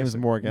did. Her What did name I is say?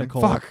 Morgan.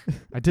 Nicole. Fuck.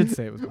 I did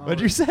say it was.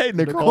 What'd you say,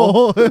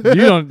 Nicole? Nicole.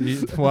 You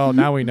don't. Well,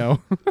 now we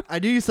know. I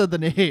knew you said the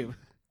name.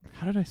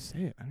 How did I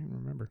say it? I don't even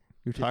remember.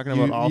 You're talking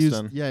You about used-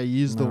 Austin. yeah, you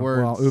used the No,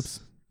 words. Well, oops.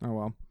 Oh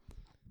well.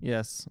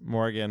 Yes,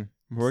 Morgan.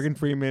 Morgan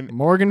Freeman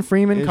Morgan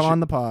Freeman, Is come your- on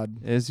the pod.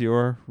 is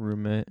your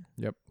roommate.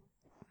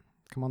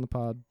 Come on the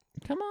pod.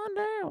 Come on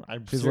down.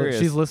 I'm She's serious.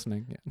 she's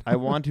listening. Yeah. I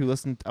want to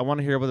listen. I want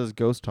to hear about this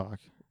ghost talk.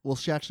 Will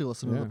she actually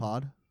listen to Yeah. the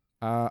pod?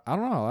 I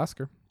don't know. I'll ask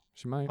her.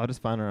 She might. I'll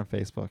just find her on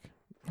Facebook.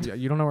 Yeah,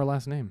 you don't know her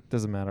last name.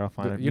 Doesn't matter. I'll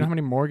find her. You know how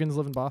many Morgans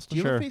live in Do Boston?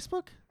 you Sure. have a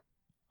Facebook?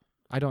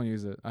 I don't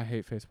use it. I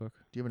hate Facebook.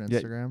 Do you have an Yeah,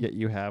 Instagram? yeah,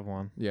 you have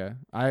one. Yeah.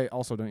 I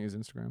also don't use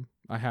Instagram.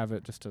 I have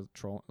it just to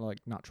troll, like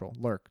not troll,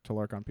 to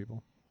lurk on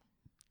people.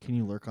 Can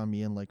you lurk on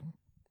me and like?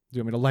 Do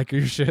you want me to like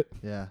your shit?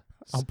 Yeah.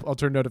 I'll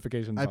turn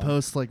notifications I on.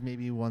 post like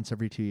maybe once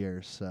every 2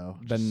 years. So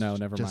Then no,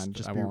 never just- mind.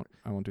 just I be-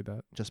 won't do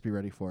that. Just be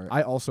ready for it.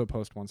 I also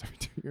post once every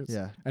 2 years.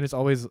 yeah. And it's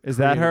always Is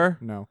that creative- her?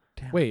 No.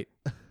 Damn. Wait.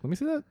 Let me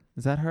see that.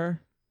 Is that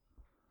her?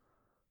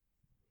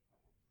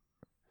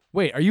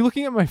 Wait, are you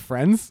looking at my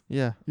friends?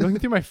 Yeah. You're looking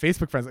through my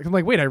Facebook friends. I'm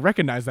like, wait, I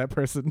recognize that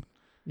person.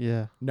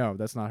 Yeah. No,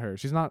 that's not her.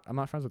 She's not. I'm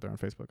not friends with her on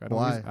Facebook.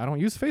 Why? I don't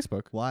use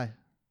Facebook Why?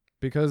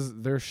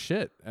 because they're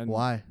shit. And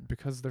Why?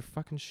 Because they're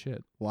fucking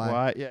shit.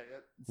 Why? Yeah.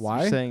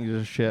 Why? You're saying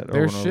just shit.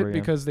 They're over and over shit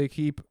again. because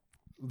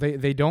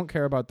they don't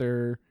care about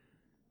their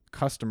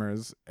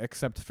customers,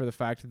 except for the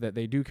fact that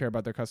they do care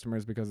about their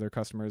customers because their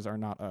customers are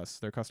not us.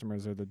 Their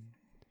customers are the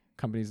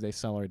companies they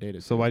sell our data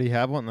to. So why do you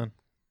have one then?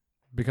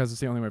 Because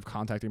it's the only way of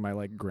contacting my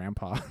like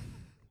grandpa.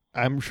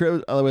 I'm sure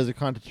there's other ways to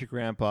contact your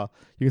grandpa.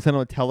 You can send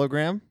him a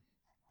telegram,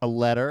 a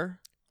letter.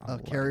 A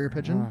carrier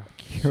pigeon?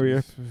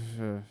 Carrier.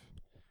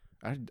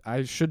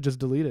 I should just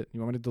delete it.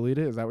 You want me to delete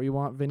it? Is that what you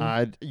want,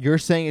 Vinny? You're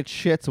saying it's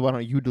shit, so why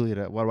don't you delete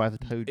it? Why do I have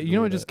to tell you to You know,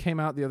 it delete just came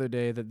out the other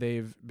day that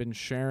they've been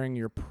sharing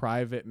your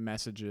private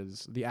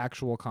messages, the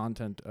actual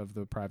content of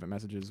the private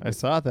messages I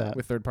saw that.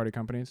 with third-party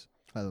companies.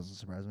 That doesn't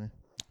surprise me.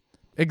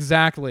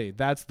 Exactly.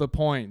 That's the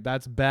point.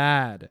 That's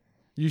bad.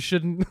 You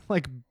shouldn't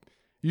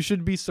you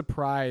should be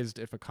surprised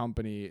if a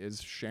company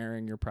is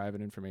sharing your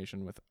private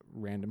information with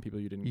random people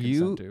you didn't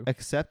You consent to.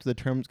 accept the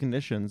terms and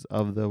conditions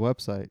of the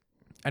website.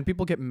 And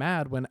people get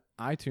mad when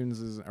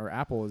iTunes or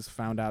Apple is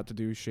found out to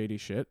do shady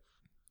shit.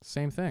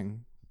 Same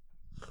thing.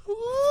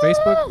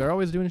 Facebook, they're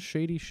always doing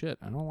shady shit.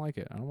 I don't like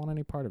it. I don't want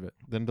any part of it.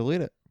 Then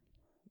delete it.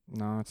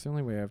 No, it's the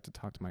only way I have to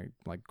talk to my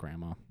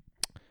grandma.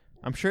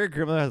 I'm sure your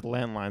grandmother has a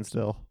landline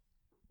still.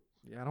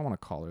 Yeah, I don't want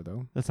to call her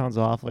though. That sounds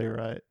awfully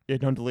right. Yeah,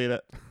 don't delete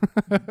it.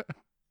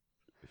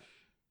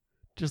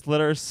 Just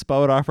let her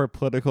spout off her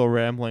political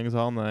ramblings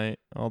all night,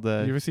 all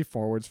day. You ever see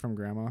Forwards from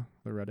Grandma,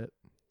 the Reddit?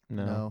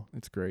 No.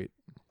 It's great.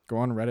 Go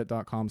on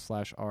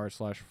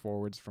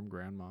reddit.com/r/forwards from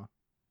grandma.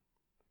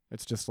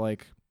 It's just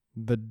like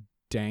the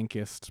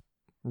dankest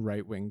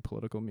right-wing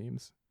political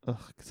memes. Ugh,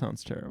 it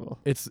sounds terrible.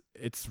 It's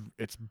It's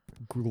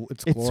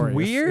glorious.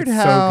 weird It's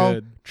how so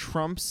good.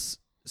 Trump's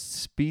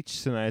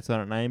speech tonight's on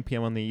at 9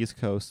 p.m. on the East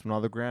Coast when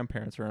all the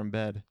grandparents are in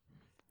bed.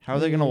 How are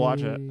they going to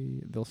watch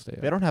it? They'll stay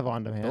up. They don't have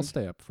on They'll demand.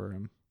 stay up for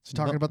him. Is he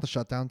talking No. about the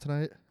shutdown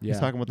tonight? Yeah.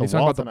 talking about the He's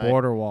wall talking about tonight. the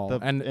border wall.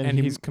 And and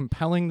he- he's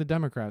compelling the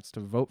Democrats to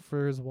vote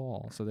for his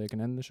wall so they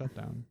can end the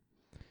shutdown.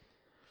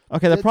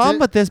 Okay, the Th- problem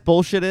th- with this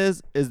bullshit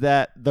is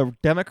that the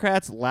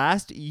Democrats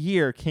last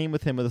year came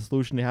with him with a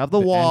solution to have the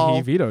wall, And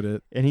he vetoed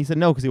it. and he said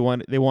no because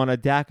they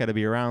wanted DACA to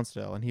be around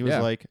still, and he was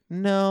Yeah. like,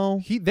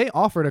 no. They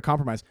offered a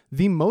compromise.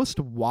 The most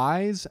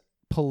wise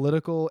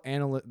political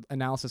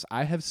analysis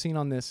I have seen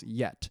on this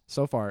yet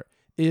so far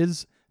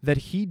is that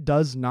he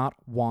does not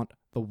want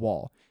the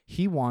wall.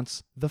 He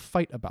wants the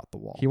fight about the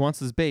wall. He wants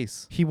his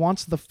base. He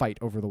wants the fight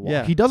over the wall.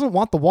 Yeah. He doesn't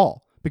want the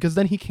wall because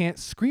then he can't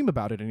scream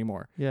about it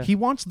anymore. Yeah. He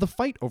wants the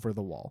fight over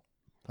the wall.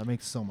 That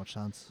makes so much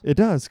sense. It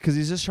does because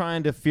he's just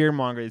trying to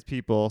fearmonger these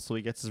people so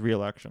he gets his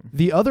reelection.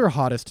 The other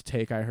hottest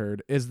take I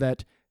heard is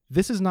that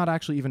this is not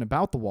actually even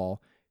about the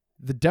wall.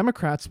 The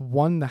Democrats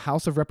won the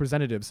House of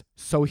Representatives,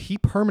 so he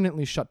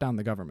permanently shut down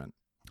the government.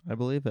 I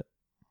believe it.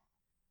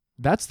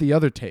 That's the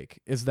other take,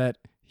 is that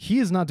he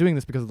is not doing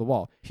this because of the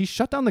wall. He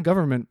shut down the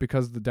government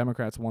because the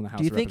Democrats won the House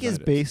Do you of think his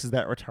Representatives. base is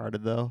that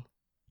retarded though,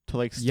 to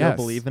like still Yes.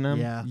 believe in him?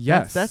 Yeah.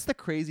 Yes. That's the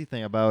crazy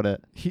thing about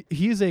it.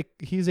 He's a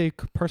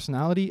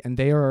personality, and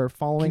they are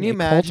following Can you a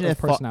imagine cult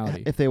if of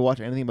personality. if they watch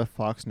anything but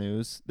Fox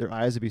News, their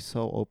eyes would be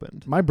so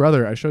opened. My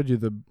brother, I showed you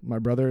my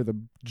brother, the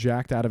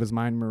jacked out of his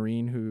mind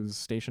Marine who's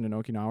stationed in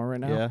Okinawa right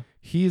now. Yeah.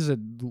 He's a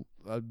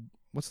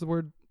what's the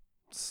word?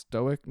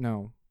 Stoic?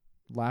 No.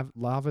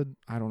 Lavid?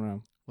 I don't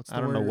know. What's I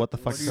don't know what the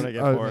fuck do could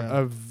you- I get for it.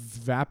 A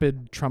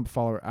vapid Trump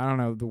follower. I don't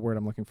know the word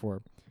I'm looking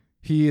for.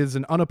 He is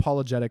an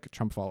unapologetic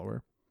Trump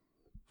follower.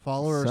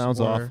 Follower or Sounds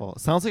supporter? awful.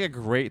 Sounds like a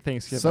great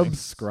Thanksgiving.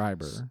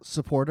 Subscriber.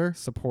 Supporter?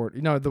 Support.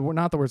 No,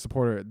 not the word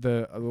supporter.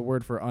 The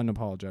word for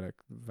unapologetic.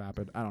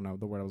 Vapid. I don't know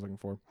the word I was looking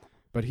for.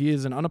 But he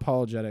is an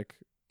unapologetic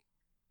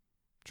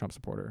Trump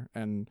supporter.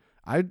 And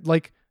I've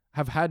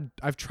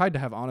tried to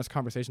have honest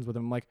conversations with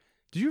him. Like,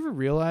 do you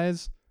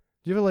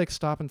ever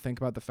stop and think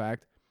about the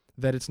fact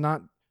that it's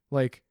not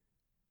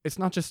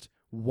just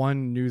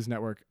one news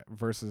network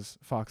versus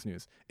Fox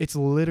News. It's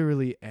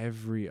literally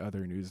every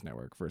other news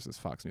network versus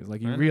Fox News.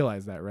 Like, you I know.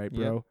 realize that, right,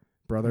 bro? Yep.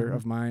 Brother Mhm.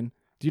 of mine.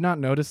 Do you not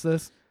notice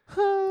this?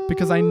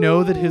 Because I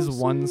know that his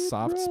one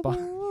soft spot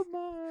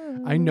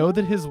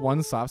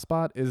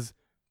is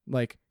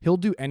like, he'll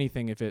do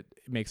anything if it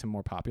makes him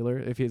more popular.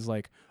 If he's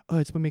like, oh,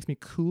 it's what makes me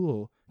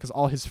cool. Because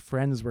all his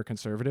friends were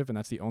conservative, and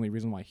that's the only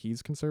reason why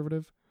he's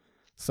conservative.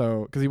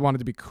 So, because he wanted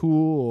to be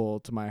cool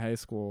to my high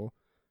school.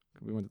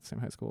 We went to the same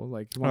high school.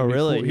 Like, he wanted Oh, to be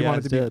really? cool. He Yeah,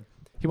 wanted to be did.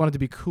 he wanted to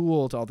be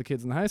cool to all the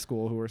kids in the high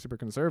school who were super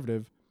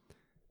conservative.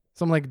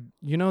 So I'm like,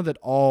 you know that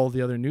all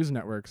the other news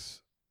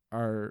networks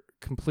are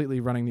completely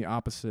running the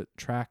opposite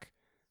track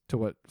to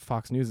what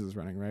Fox News is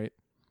running, right?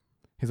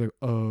 He's like,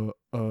 and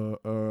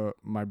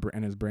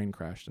his brain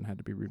crashed and had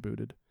to be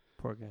rebooted.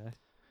 Poor guy.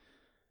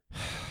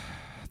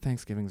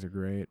 Thanksgivings are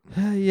great.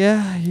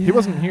 Yeah. He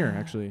wasn't here,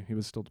 actually. He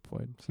was still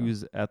deployed. So. He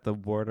was at the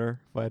border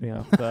fighting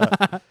off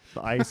the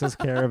ISIS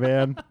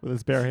caravan with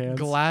his bare hands.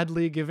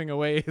 Gladly giving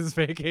away his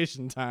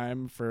vacation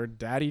time for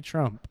Daddy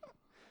Trump.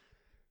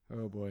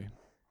 Oh, boy.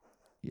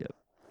 Yep.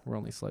 We're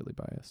only slightly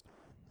biased.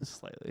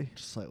 Slightly.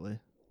 Just slightly.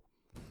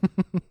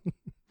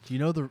 Do you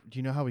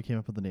know how we came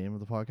up with the name of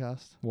the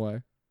podcast?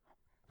 Why?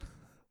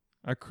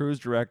 Our cruise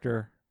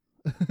director.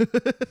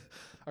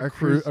 Our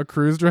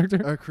cruise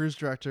director? our cruise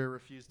director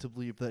refused to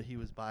believe that he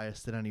was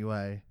biased in any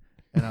way,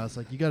 and I was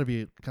like, you got to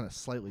be kind of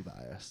slightly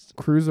biased.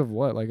 Cruise of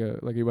what? Like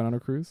he went on a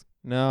cruise?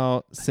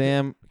 No,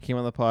 Sam came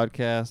on the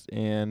podcast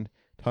and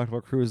talked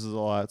about cruises a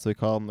lot, so we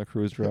called him the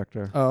cruise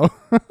director. Oh.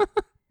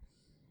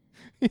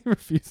 He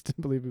refused to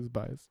believe he was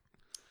biased.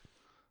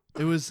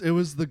 It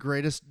was the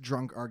greatest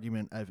drunk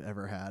argument I've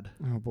ever had.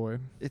 Oh, boy.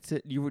 It's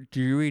it. Do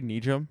you read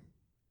Nietzsche?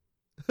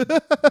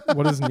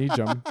 What is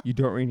Nijum? You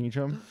don't read Nietzsche?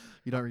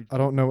 You don't read. I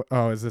don't know.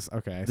 Oh, is this?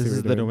 Okay. I see This what is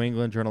you're the doing. New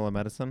England Journal of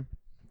Medicine.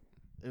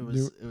 It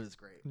was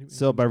great.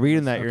 So by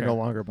reading that, you're Okay. no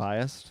longer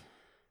biased.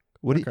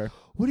 What do you, Okay.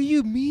 What do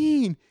you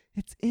mean?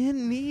 It's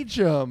in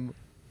Nietzsche.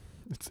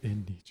 It's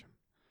in Nijum.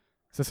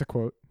 Is this a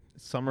quote?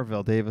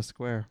 Somerville Davis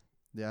Square.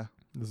 Yeah,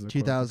 This is a quote. Okay.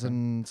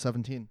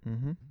 2017.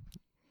 Mm-hmm.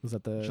 Was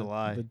that the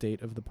July. the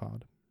date of the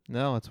pod?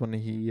 No, it's when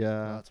he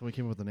That's when we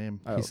came up with the name.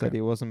 Oh, he said okay.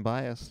 he wasn't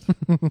biased.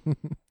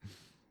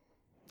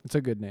 It's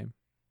a good name.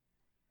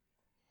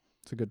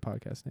 It's a good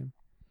podcast name.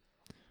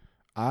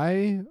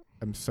 I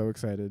am so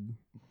excited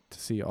to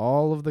see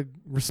all of the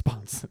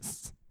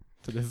responses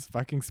to this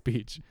fucking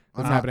speech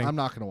that's happening. I'm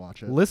not gonna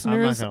watch it.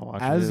 Listeners, gonna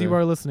watch it as you either.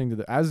 are listening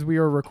to as we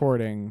are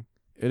recording,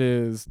 it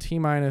is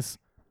T-minus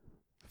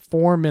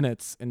 4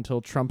 minutes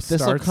until Trump This will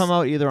starts. come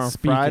out either on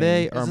speaking.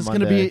 Friday or Is this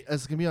Monday.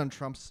 gonna be on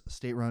Trump's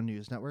state-run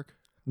news network?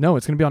 No,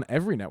 it's going to be on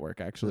every network,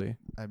 actually.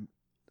 I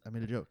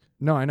made a joke.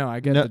 No, I know. I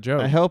get No, the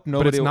joke. I hope but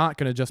nobody. it's not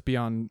going to just be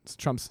on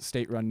Trump's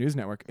state-run news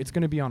network. It's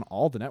going to be on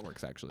all the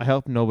networks, actually. I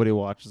hope nobody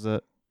watches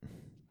it. But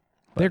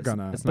They're it's-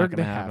 gonna. It's they're, not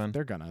gonna they have- happen.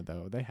 They're gonna,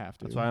 though. They have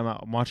to. That's why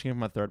I'm watching it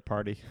from a third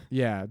party.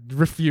 Yeah,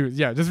 refuse.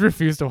 Yeah, just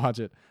refuse to watch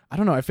it. I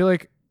don't know. I feel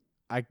like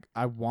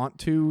I want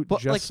to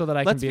But, just like, so that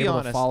I can let's be be able to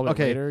honest. follow it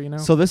Okay, later, you know?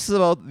 So this is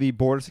about the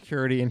border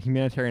security and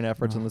humanitarian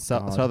efforts Oh, on the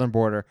God. southern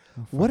border.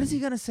 Oh, What is fucking-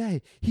 he gonna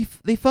say?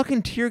 They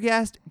fucking tear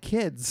gassed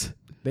kids.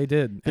 They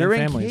did. They're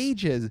and in families.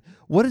 cages.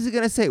 What is he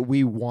gonna say?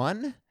 We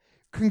won.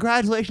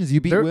 Congratulations, you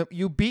beat There-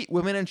 you beat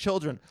women and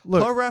children.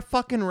 Look- Hurrah,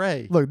 fucking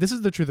Ray. Look, this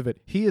is the truth of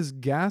it. He is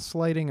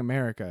gaslighting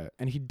America,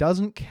 and he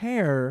doesn't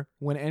care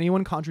when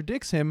anyone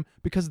contradicts him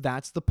because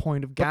that's the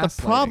point of gaslighting. But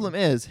the problem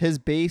is his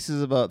base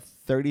is about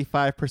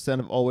 35%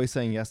 of always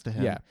saying yes to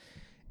him. Yeah.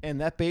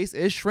 And that base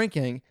is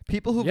shrinking.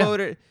 People who Yeah.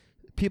 voted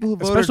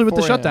Especially with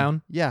the for him-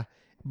 shutdown. Yeah.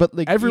 But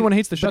like Everyone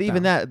hates the but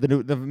even shutdown.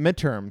 that the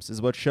midterms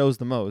is what shows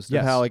the most of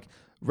Yes. how like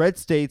red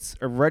states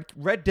or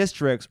red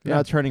districts are Yeah.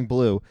 now turning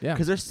blue Yeah.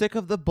 because they're sick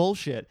of the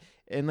bullshit.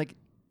 And like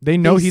They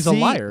know they he's a see-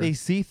 liar. They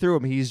see through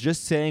him. He's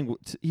just saying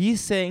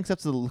stuff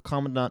to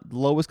the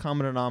lowest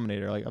common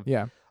denominator, like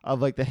yeah.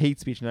 of like the hate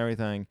speech and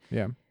everything.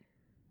 Yeah.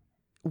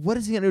 What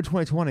is he gonna do in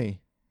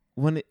 2020?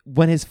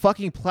 When his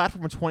fucking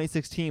platform in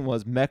 2016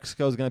 was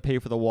Mexico's gonna pay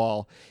for the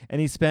wall, and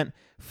he spent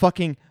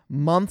fucking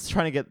months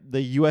trying to get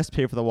the U.S.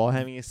 pay for the wall,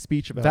 having a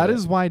speech about That it.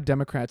 is why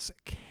Democrats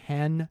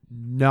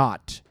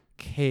cannot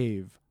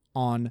cave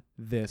on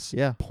this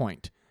Yeah.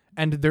 point.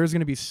 And there's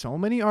going to be so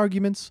many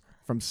arguments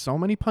from so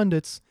many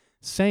pundits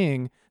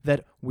saying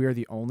that we are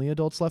the only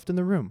adults left in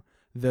the room.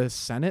 The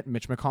Senate,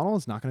 Mitch McConnell,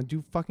 is not going to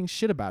do fucking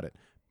shit about it.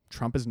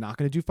 Trump is not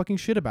going to do fucking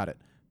shit about it.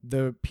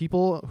 The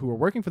people who are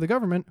working for the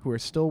government, who are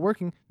still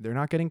working, they're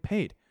not getting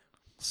paid.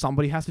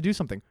 Somebody has to do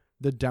something.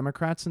 The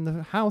Democrats in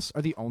the House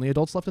are the only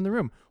adults left in the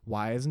room.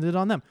 Why isn't it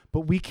on them?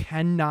 But we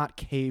cannot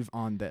cave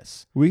on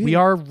this. We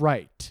are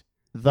right.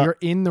 The We are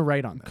in the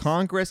right on this.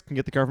 Congress can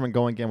get the government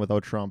going again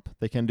without Trump.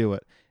 They can do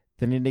it.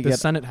 They need to The get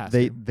Senate has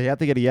they to. they have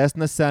to get a yes in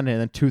the Senate, and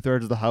then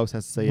 2/3 of the House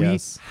has to say We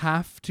yes.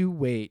 have to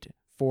wait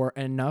for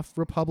enough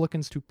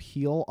Republicans to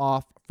peel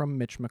off from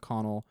Mitch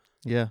McConnell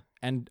Yeah.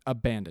 and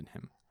abandon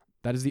him.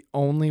 That is the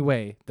only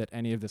way that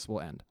any of this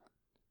will end.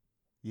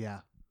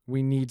 Yeah.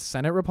 We need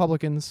Senate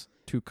Republicans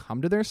to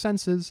come to their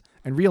senses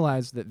and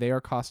realize that they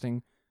are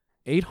costing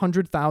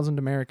 800,000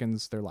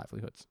 Americans their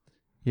livelihoods.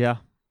 Yeah.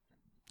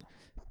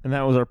 And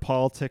that was our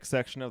politics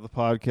section of the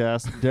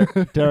podcast.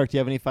 Derek, do you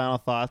have any final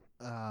thoughts?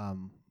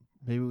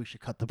 Maybe we should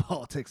cut the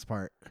politics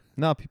part.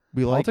 No,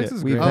 we like Politics it.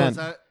 is We great. Oh,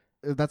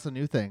 vent. that's a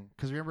new thing.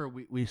 Because remember,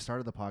 we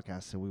started the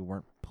podcast, so we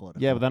weren't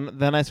political. Yeah, but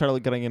then I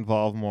started getting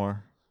involved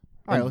more.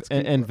 All right, and, let's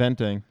and, keep- and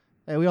venting.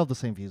 Hey, we all have the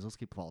same views. Let's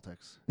keep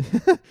politics.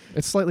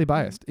 It's slightly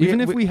biased. We-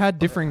 Even if we- we had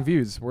differing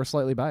views, we're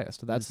slightly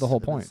biased. That's the whole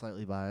It is point.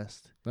 Slightly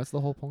biased. That's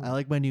the whole point. I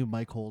like my new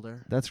mic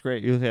holder. That's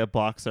great. You look like a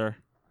boxer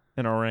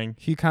in a ring.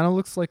 He kind of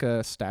looks like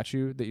a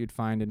statue that you'd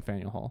find in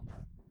Faneuil Hall.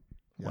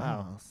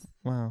 Wow. Yes.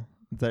 Wow.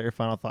 Is that your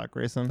final thought,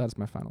 Grayson? That's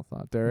my final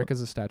thought. Derek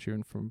is a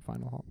statue from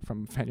Faneuil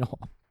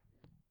Hall.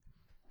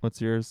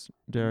 What's yours,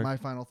 Derek? My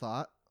final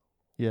thought.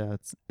 Yeah,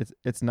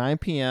 it's 9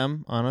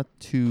 p.m. on a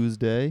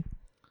Tuesday.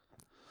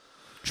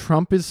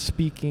 Trump is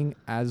speaking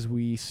as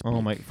we speak.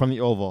 Oh my! From the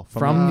Oval.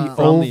 From the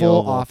from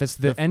Oval Office.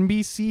 The The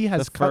NBC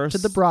has the cut to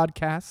the first-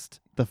 broadcast.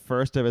 The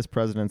first of his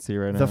presidency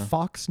right The now.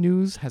 Fox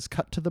News has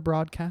cut to the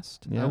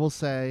broadcast. Yeah. I will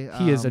say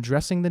He is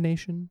addressing the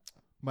nation.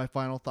 my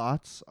final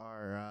thoughts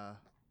are.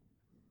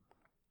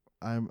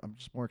 I'm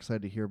just more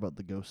excited to hear about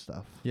the ghost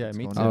stuff. Yeah, that's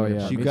me going too. on Oh, in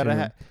yeah, your You me country.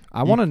 gotta too.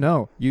 I want to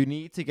know. You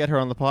need to get her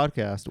on the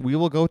podcast. We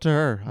will go to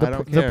her. I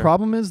don't The care.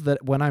 problem is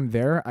that when I'm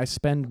there, I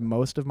spend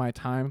most of my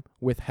time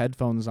with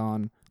headphones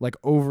on, like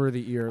over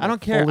the ear. I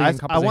don't care.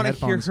 I want to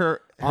hear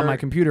her on my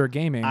computer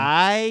gaming.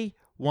 I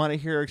want to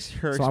hear her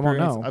So I won't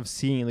experience know of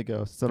seeing the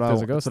ghost. if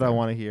there's a ghost That's what I there.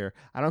 want to hear.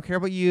 I don't care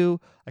about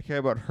you. I care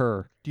about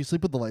her. Do you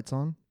sleep with the lights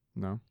on?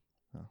 No,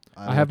 No.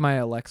 I have my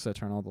Alexa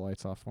turn all the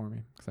lights off for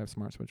me because I have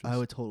smart switches. I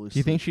would totally. Do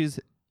you think she's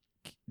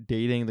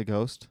dating the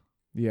ghost?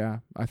 Yeah,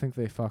 I think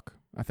they fuck.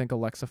 I think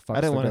Alexa fucks.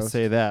 I didn't want to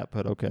say that,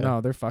 but okay.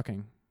 No, they're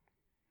fucking.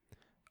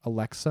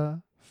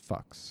 Alexa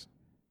fucks.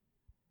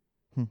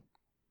 All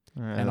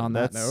right, And on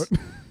that that's- note,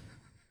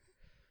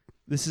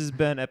 this has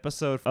been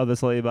episode of the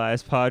Slightly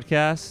Biased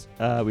podcast.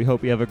 We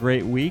hope you have a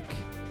great week.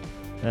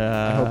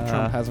 I hope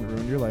Trump hasn't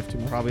ruined your life too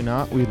much. Probably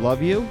not. We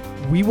love you.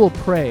 We will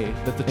pray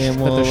that the And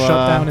that we'll, the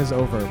shutdown is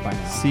over by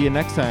now. See you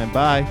next time.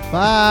 Bye.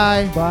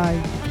 Bye.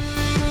 Bye.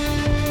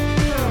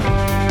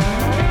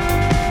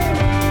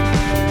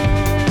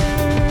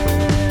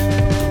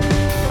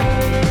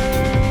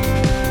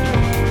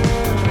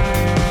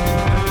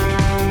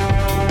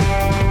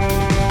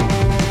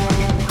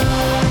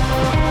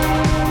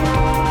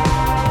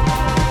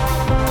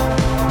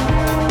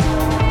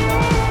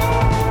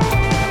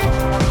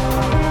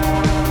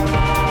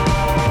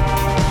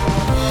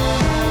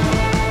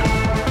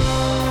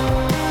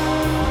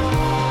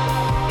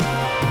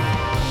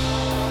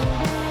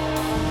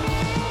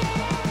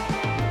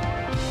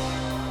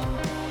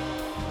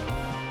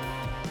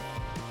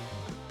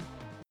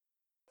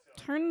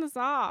 Turn this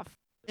off.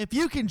 If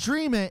you can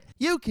dream it,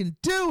 you can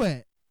do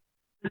it.